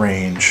 decrease your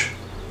range.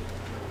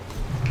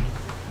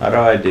 How do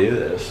I do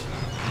this?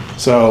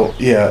 So,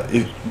 yeah,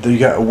 you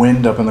got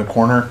wind up in the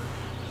corner.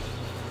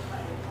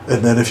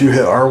 And then if you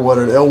hit R1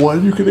 and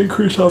L1, you can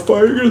increase how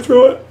far you're going to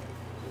throw it.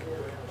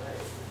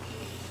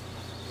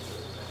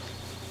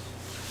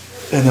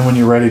 And then when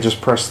you're ready,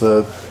 just press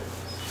the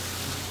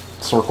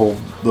circle,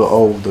 the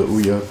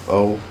OUYA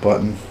O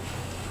button.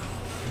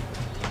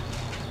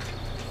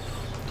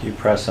 Do you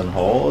press and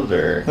hold,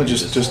 or No,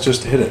 just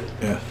hit it.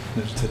 Yeah,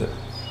 just hit it.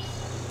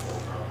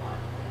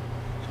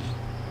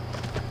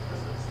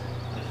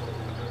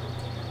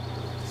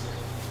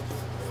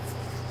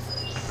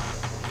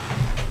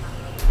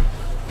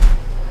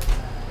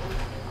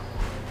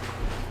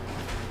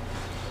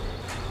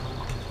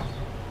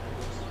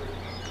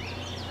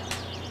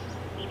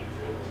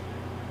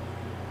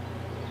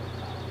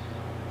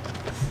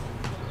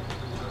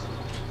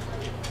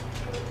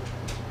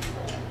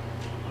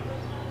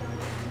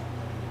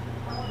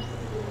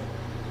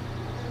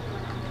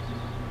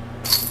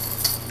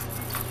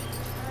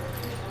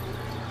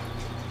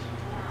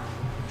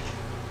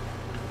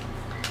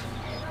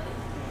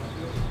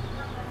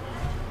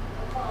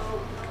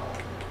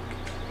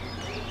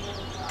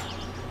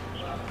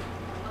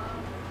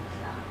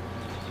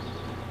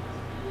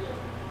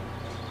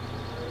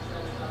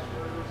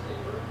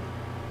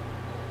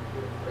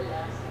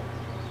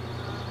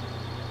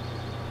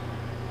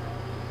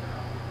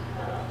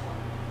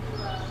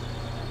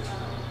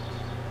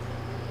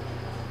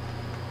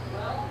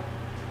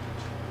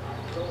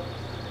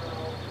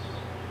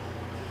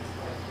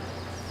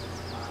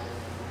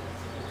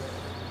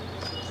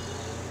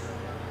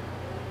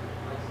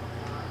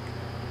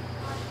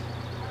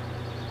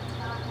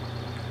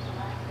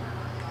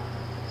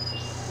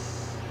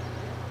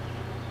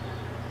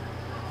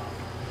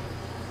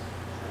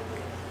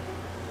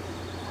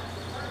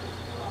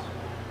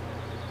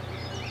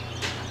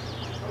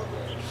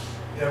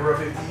 Yeah,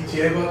 roughly the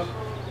ETA, bud?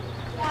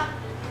 Yeah,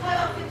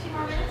 about 15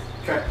 more minutes.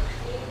 Okay.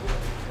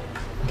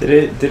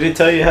 did it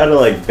tell you how to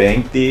like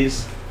bank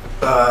these?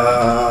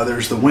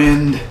 There's the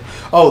wind.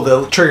 Oh,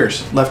 the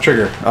triggers. Left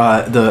trigger.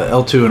 The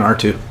L2 and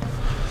R2.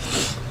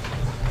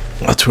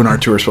 That's when our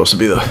tour is supposed to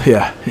be, though.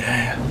 Yeah.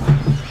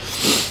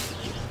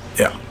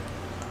 Yeah.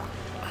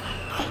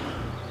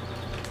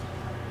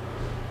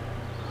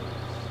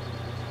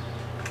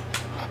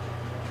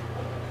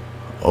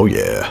 Oh,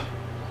 yeah.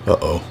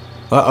 Uh-oh.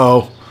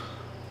 Uh-oh.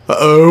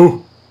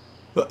 Uh-oh.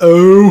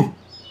 Uh-oh.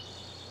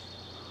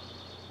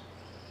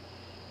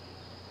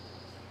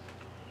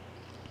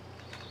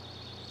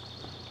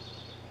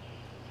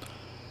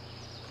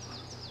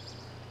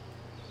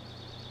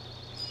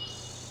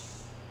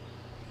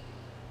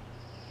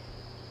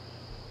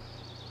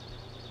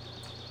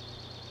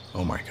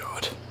 Oh my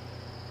God.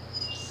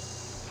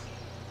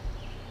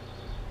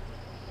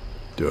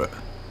 Do it.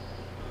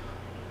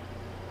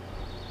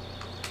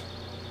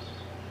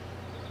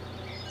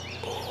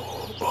 Oh.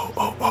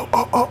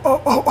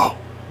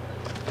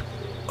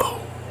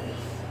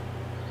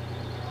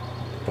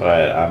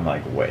 But I'm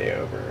like way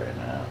over right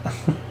now.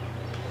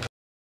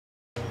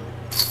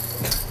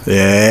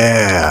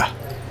 Yeah.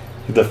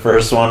 The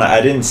first one, I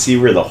didn't see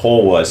where the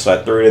hole was, so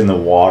I threw it in the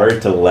water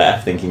to the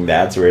left, thinking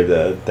that's where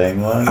the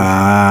thing was.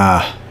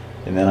 Ah.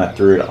 And then I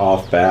threw it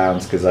off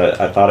bounds because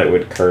I thought it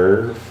would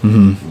curve,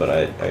 but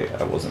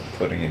I wasn't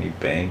putting any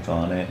bank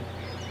on it.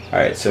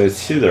 Alright, so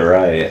it's to the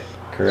right,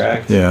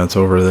 correct? Yeah, it's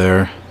over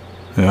there.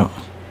 Yeah.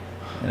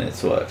 And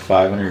it's what,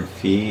 500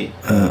 feet?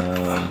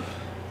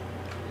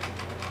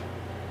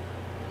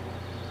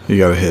 You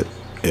gotta hit.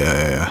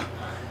 Yeah.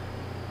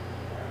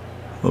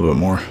 A little bit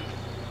more,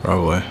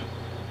 probably.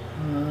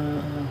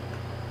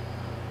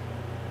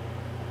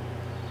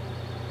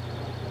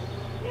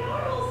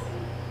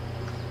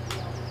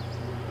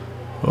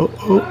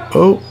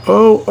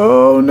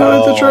 Oh, not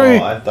at the tree.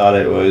 I thought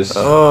it was.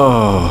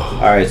 Oh.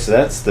 Alright, so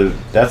that's the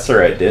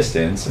right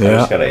distance. I Yeah.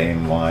 just gotta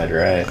aim wide,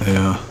 right?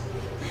 Yeah.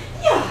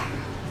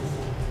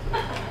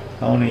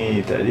 How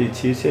many did I do?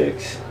 2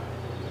 ticks?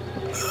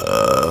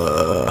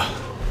 Oh,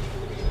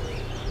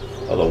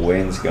 the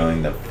wind's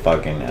going the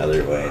fucking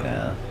other way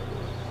now.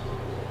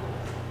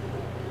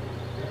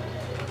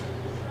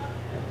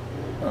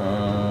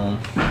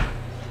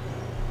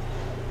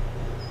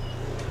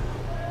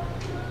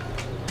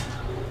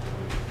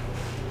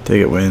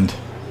 Take it, wind.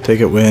 Take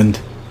it, wind.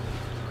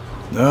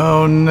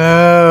 Oh,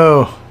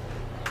 no.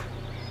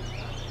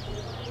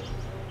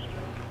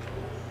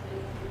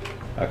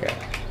 Okay.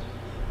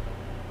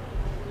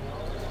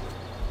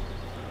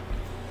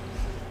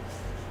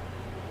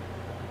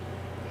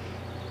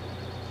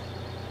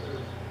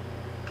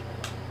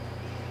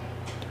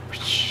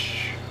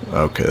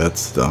 Okay,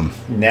 that's dumb.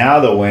 Now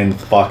the wind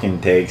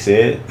fucking takes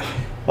it.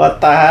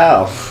 What the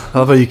hell? I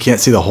love how you can't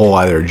see the hole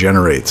either. It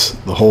generates.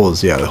 The hole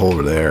is, yeah, the hole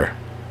over there.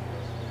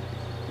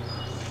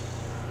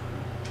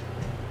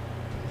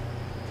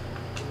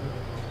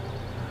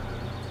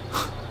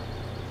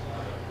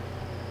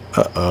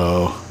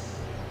 Uh-oh.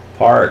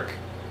 Park.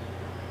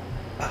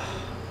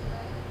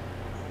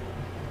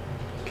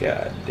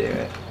 God damn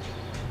it.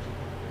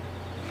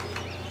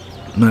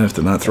 I might have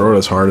to not throw it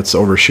as hard. It's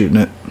overshooting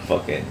it.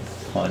 Fucking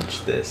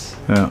punch this.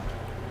 Yeah.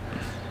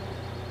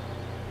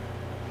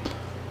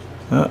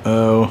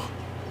 Uh-oh.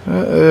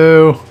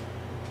 Uh-oh.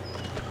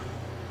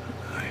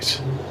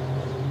 Nice.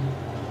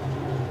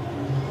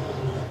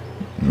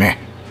 Meh.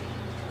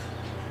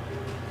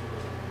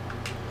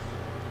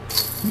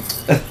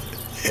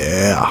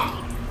 Yeah.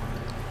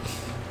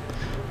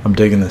 I'm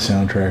digging the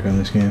soundtrack on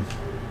this game.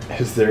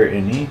 Is there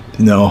any?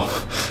 No.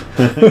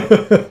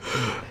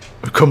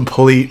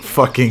 Complete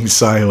fucking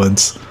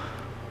silence.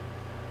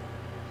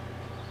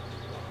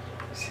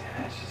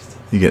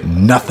 You get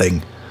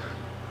nothing.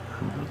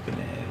 I'm looking at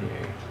here.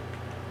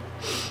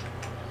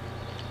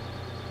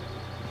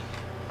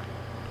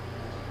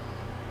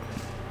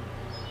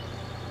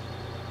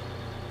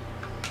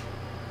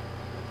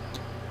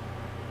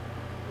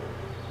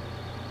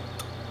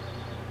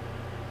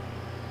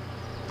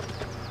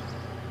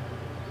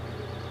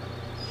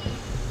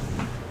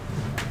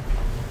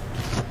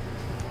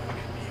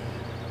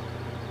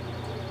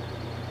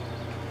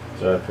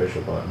 Did I push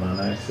a button on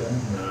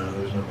accident? No,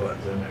 there's no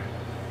buttons in there.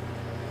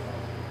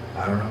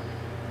 I don't know.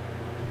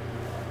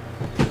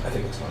 I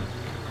think it's fine.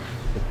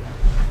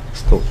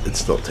 It's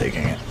still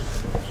taking it.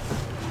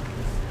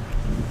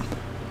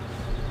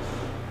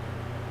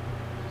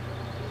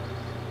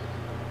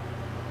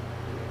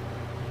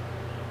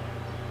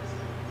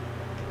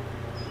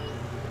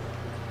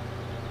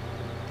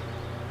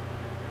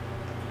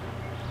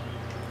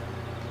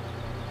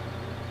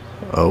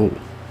 Oh.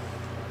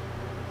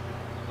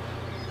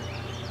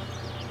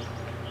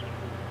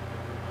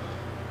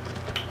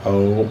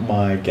 Oh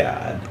my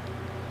god.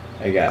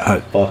 I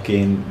got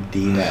fucking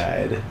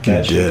denied.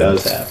 That shit did.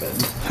 does happen.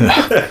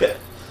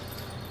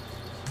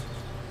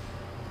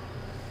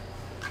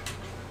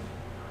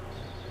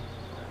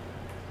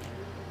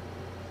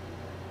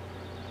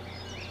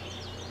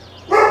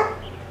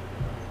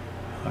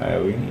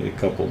 Alright, we need a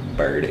couple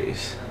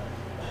birdies.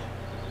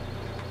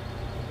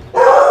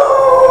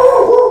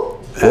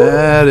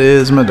 That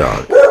is my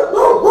dog.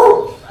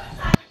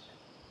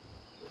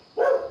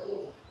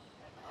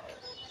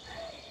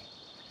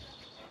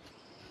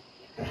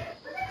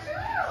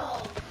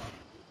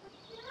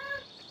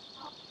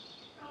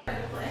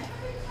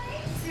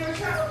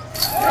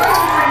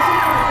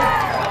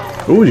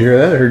 Ooh, did you hear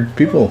that? I heard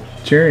people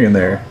cheering in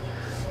there.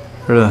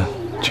 Heard a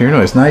cheer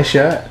noise. Nice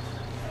shot.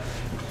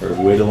 We're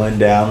whittling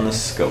down the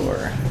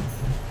score.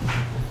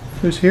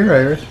 Who's here,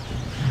 Iris?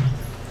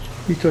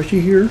 You thought she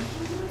here?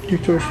 You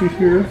thought she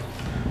here?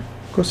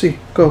 Go see.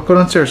 Go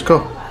downstairs.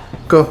 Go.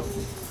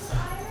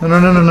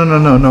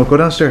 No. Go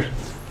downstairs.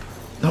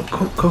 No,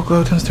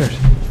 go downstairs.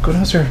 Go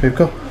downstairs, babe.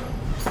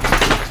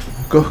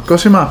 Go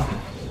see mom.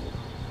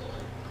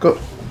 Go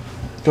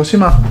see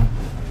mom.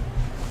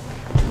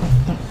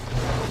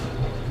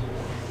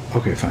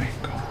 Okay, fine.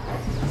 Go.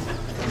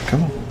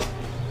 Come on.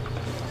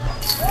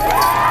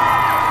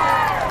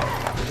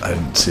 I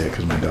didn't see it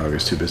because my dog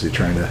is too busy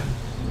trying to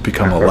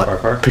become a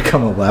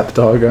lap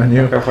dog on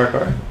you.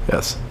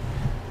 Yes.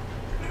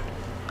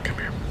 Come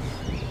here.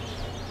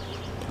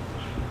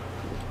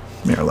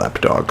 Come here,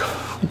 lap dog.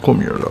 Come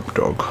here, lap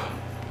dog.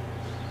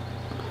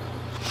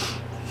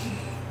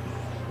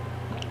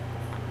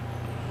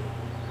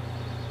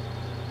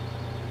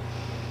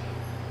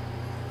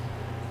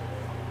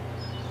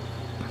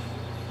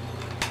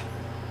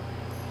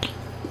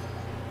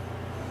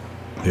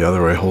 The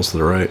other way, holes to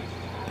the right.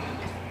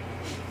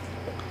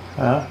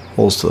 Huh?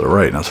 Holes to the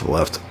right, not to the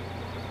left.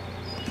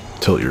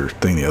 Tilt your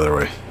thing the other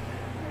way.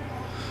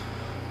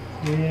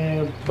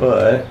 Yeah,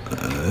 but...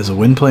 Is a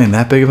wind playing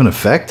that big of an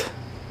effect?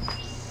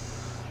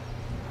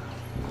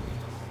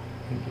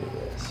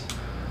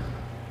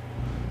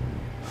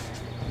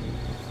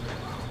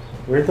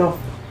 Where the...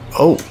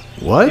 Oh,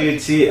 what?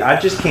 Dude, see, I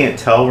just can't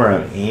tell where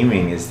I'm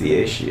aiming is the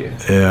issue.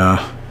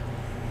 Yeah.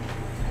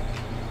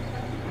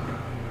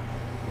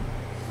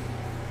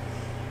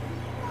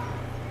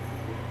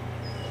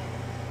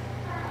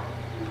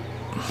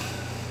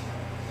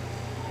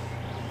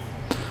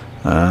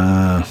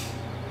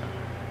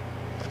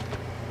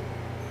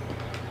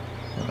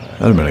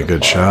 That'd have been a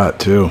good shot,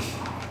 too.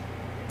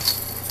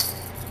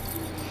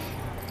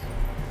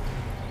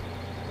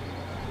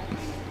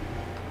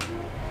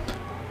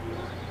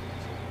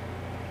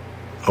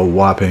 A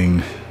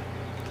whopping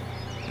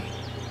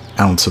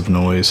ounce of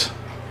noise.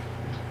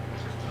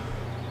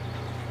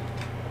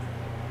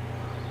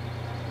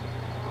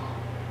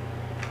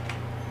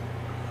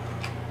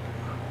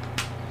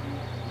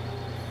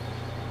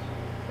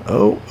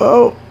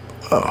 Oh.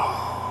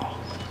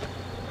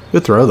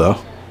 Good throw,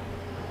 though.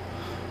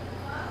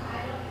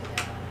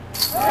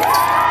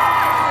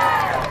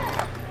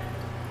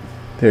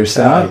 There's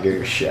sound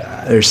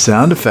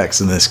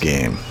effects in this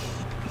game.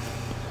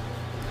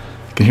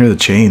 You can hear the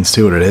chains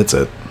too when it hits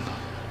it.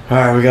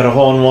 Alright, we got a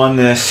hole in one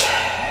this.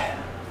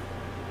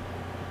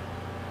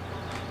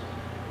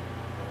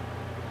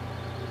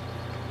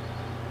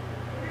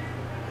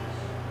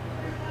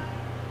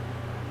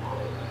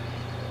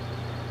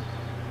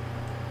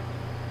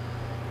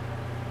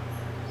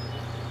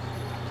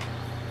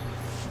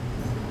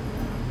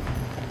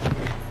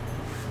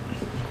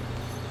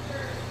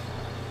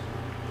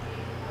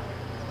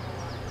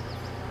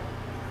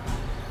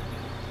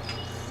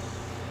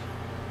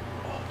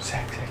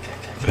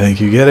 I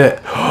think you get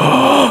it.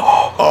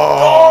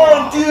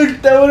 Oh,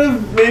 dude, that would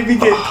have made me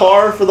get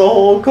par for the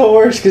whole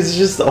course because it's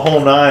just the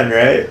whole 9,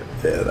 right?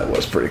 Yeah, that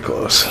was pretty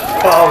close. Oh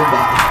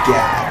my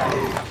god,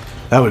 dude.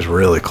 That was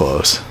really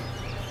close.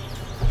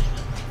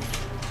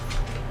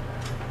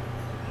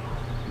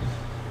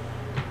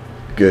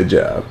 Good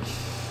job.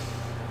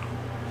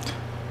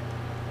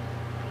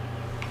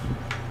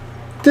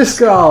 Disc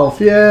golf,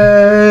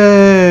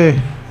 yay!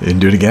 You can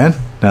do it again?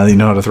 Now that you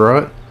know how to throw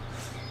it?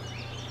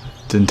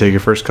 Didn't take your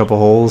first couple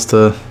holes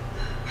to...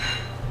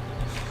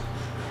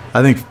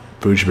 I think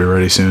food should be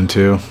ready soon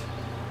too.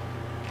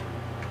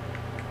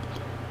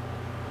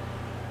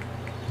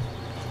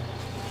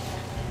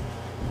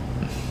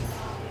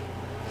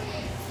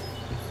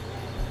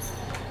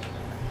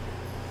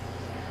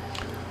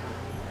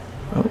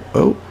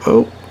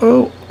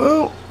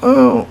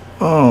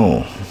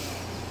 Oh.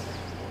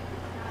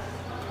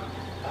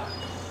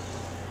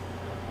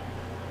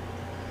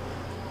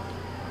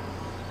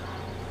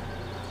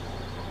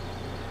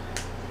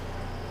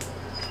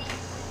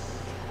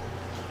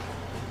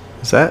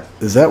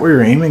 Is that where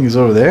you're aiming? Is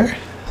over there?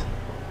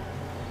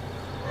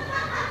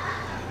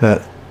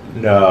 That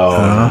No.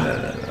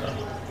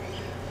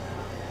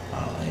 I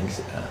don't think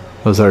so.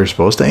 was that where you're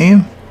supposed to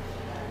aim?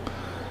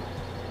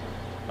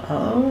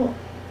 Oh,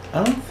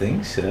 I don't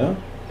think so.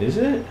 Is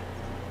it?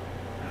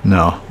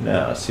 No.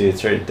 No, see,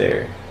 it's right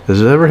there.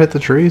 Does it ever hit the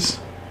trees?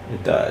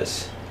 It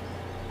does.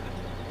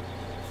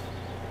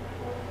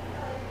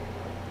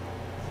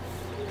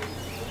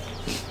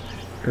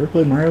 You ever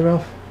played Mario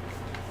Golf?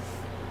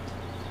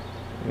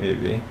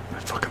 Maybe. I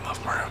fucking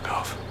love Mario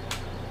Golf.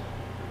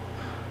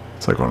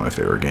 It's like one of my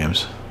favorite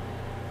games.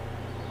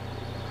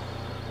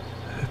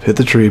 Hit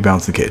the tree,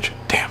 bounce the cage.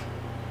 Damn.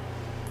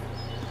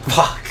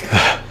 Fuck.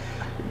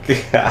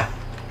 God.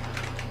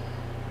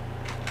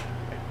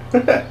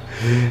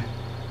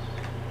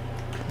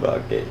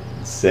 Fucking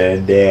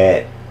send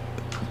it.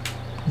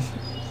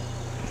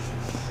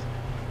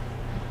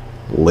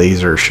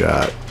 Laser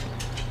shot.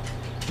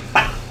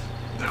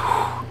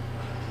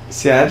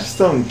 See, I just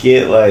don't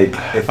get, like,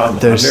 if I'm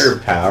There's-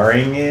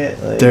 underpowering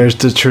it. Like, There's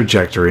the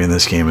trajectory in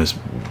this game is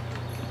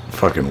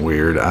fucking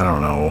weird. I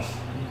don't know.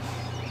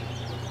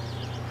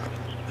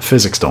 The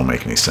physics don't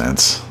make any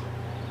sense.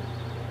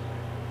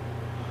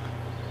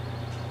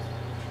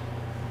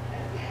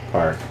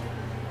 Park.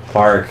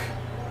 Park.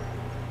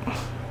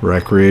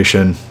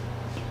 Recreation.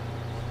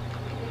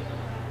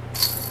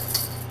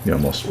 You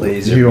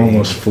Laser you beam.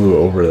 almost flew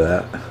over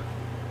that.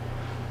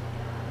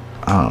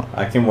 Oh.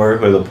 I can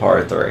work with a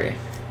par 3.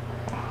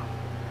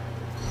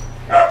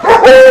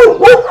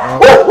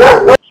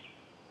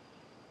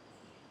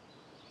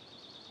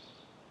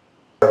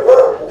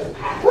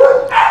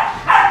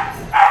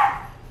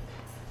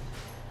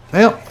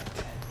 Well,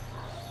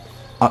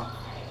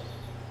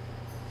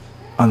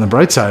 on the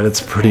bright side,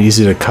 it's pretty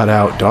easy to cut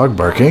out dog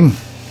barking,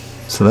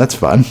 so that's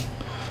fun.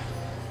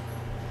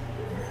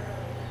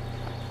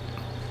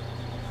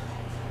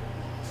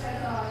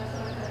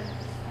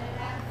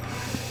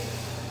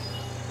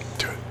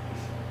 Do it.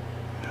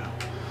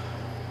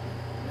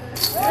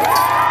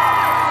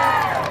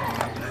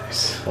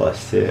 Nice.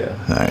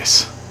 +2.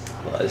 Nice.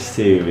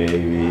 +2,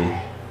 baby.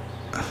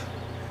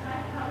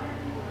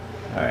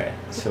 Alright,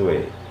 so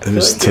wait. I It feel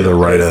was to the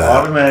right of that.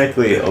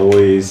 Automatically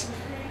always.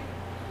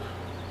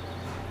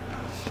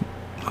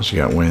 Unless you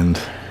got wind.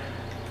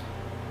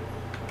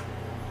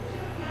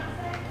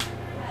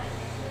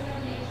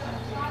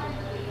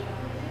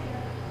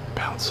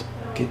 Bounce.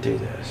 Get through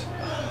this.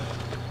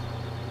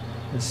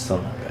 It's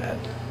still not bad.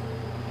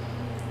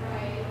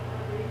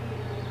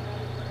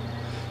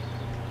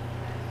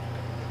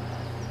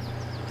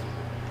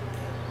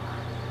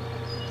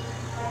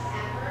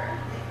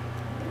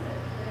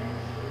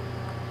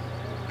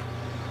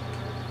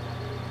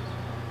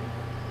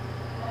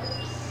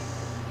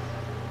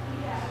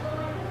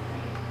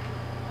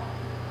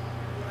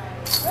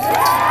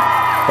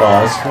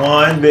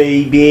 +1,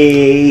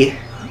 baby.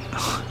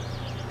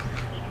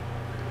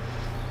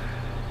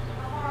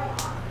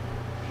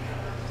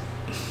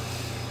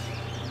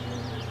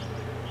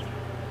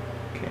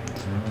 Okay,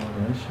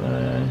 this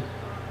way,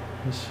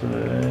 this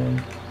way,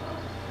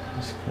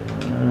 this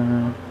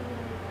way.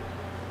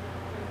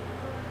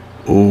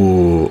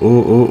 Ooh, ooh,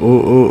 ooh,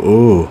 ooh, ooh,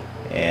 ooh.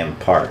 And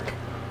park.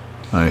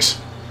 Nice.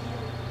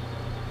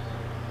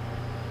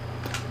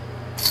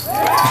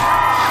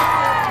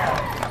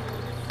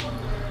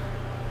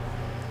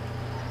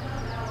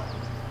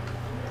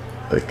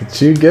 Look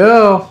at you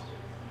go.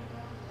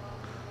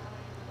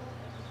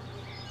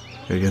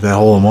 Gotta get that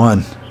hole in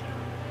one.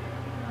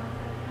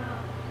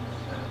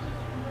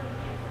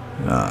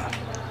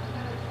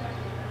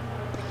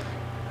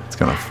 It's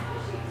gonna.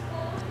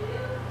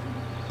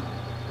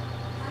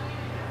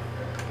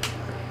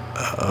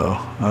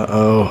 Uh-oh.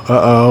 Uh-oh.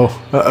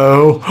 Uh-oh.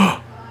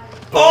 Uh-oh.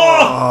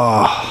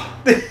 Oh!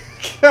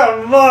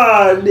 Come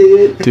on,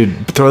 dude.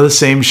 Dude, throw the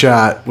same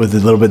shot with a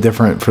little bit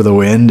different for the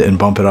wind and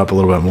bump it up a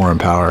little bit more in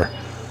power.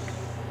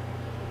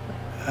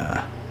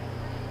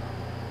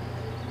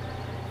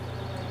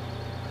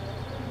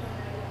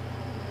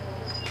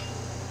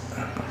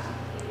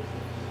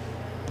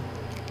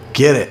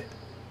 Get it.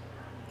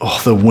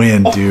 Oh, the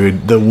wind,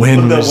 dude. The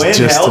wind The was wind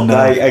just helped. enough.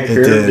 I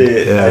curved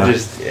it.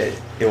 Yeah.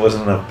 It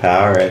wasn't enough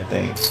power, I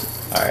think.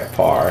 Alright,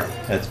 par.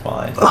 That's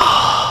fine.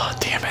 Oh,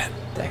 damn it.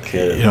 That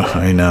could have. You know,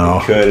 I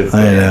know. Could have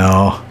I been.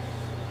 know.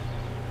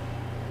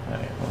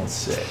 Alright,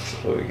 1-6.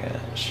 What we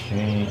got?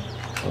 Street.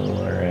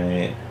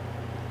 Alright.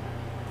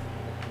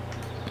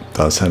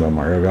 I was saying about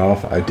Mario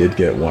Golf. I did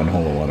get one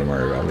hole in one in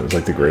Mario Golf. It was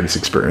like the greatest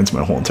experience of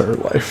my whole entire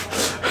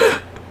life.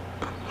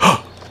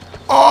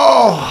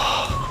 Oh!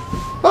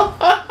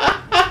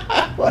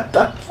 What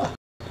the fuck?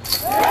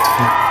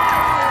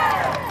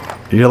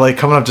 You're like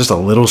coming up just a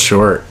little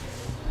short.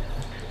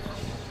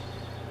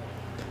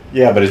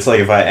 Yeah, but it's like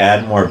if I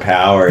add more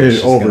power, it's You'd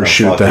just gonna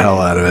overshoot the fucking-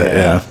 hell out of it.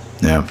 Yeah.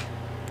 Yeah.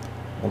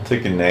 I'll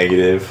take a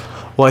negative.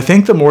 Well, I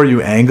think the more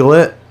you angle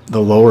it,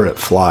 the lower it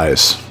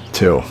flies,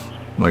 too.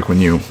 Like when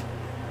you...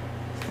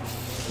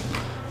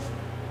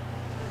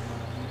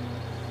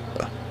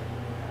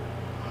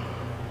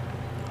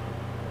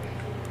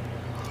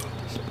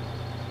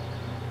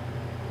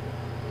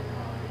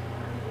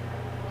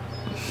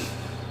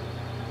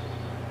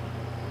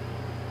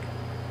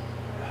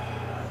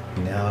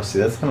 No, see,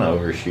 that's gonna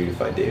overshoot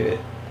if I do it.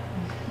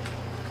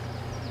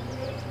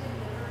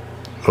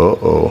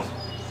 Uh-oh.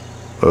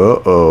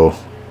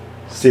 Uh-oh.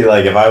 See,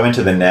 like, if I went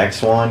to the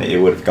next one, it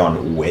would have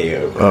gone way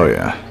over. Oh,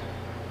 yeah.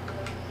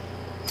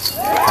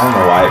 I don't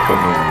know why it put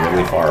me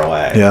really far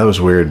away. Yeah, that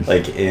was weird.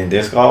 Like, in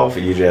disc golf,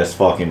 you just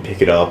fucking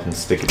pick it up and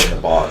stick it in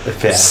the ball.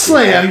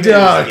 Slam They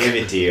dunk! just give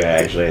it to you,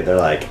 actually. They're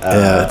like,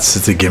 Yeah,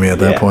 it's a gimme at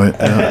that yeah. point.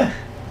 Yeah.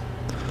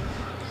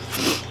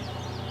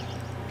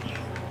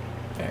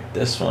 Alright,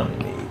 this one,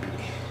 maybe.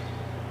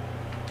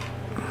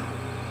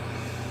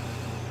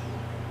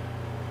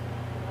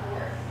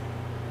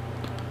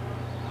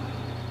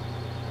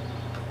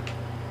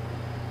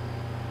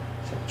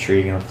 Is that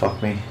tree gonna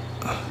fuck me?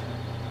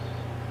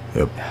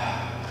 Yep.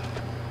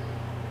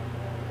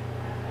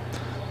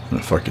 I'm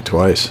gonna fuck you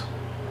twice.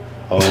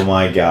 Oh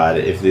my god,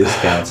 if this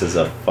counts as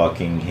a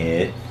fucking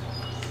hit.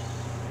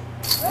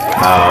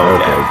 Oh,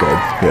 Okay,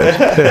 good.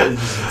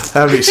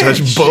 That'd be such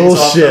Shoots off the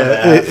bullshit.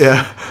 map.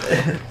 Yeah.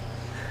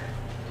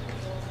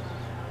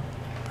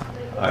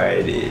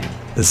 Alright, dude.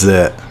 This is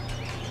it.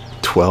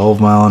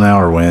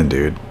 12-mile-an-hour wind,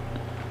 dude.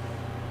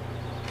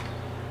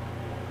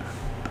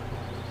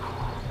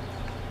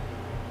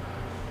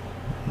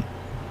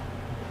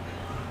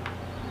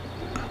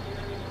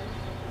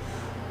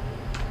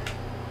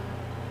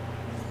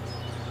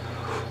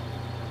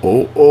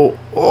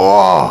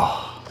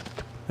 Oh.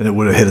 And it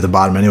would have hit at the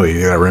bottom anyway.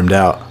 You got rimmed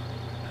out.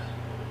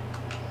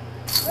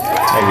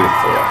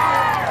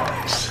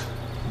 -4.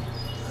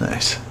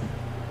 Nice.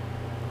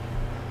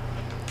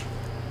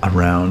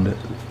 Around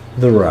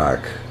the rock,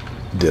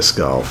 disc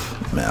golf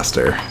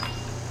master.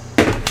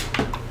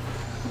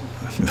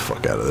 Get the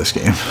fuck out of this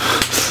game.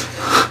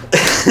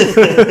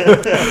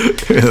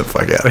 Get the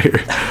fuck out of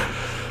here.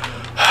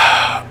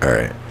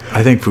 Alright.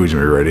 I think food's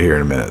gonna be ready here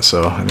in a minute,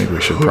 so I think we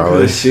should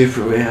probably. What soup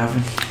are we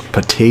having?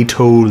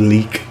 Potato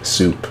leek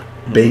soup.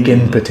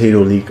 Bacon potato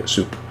leek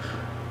soup.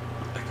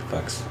 Like the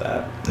fuck's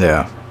that?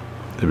 Yeah.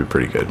 It'd be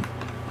pretty good.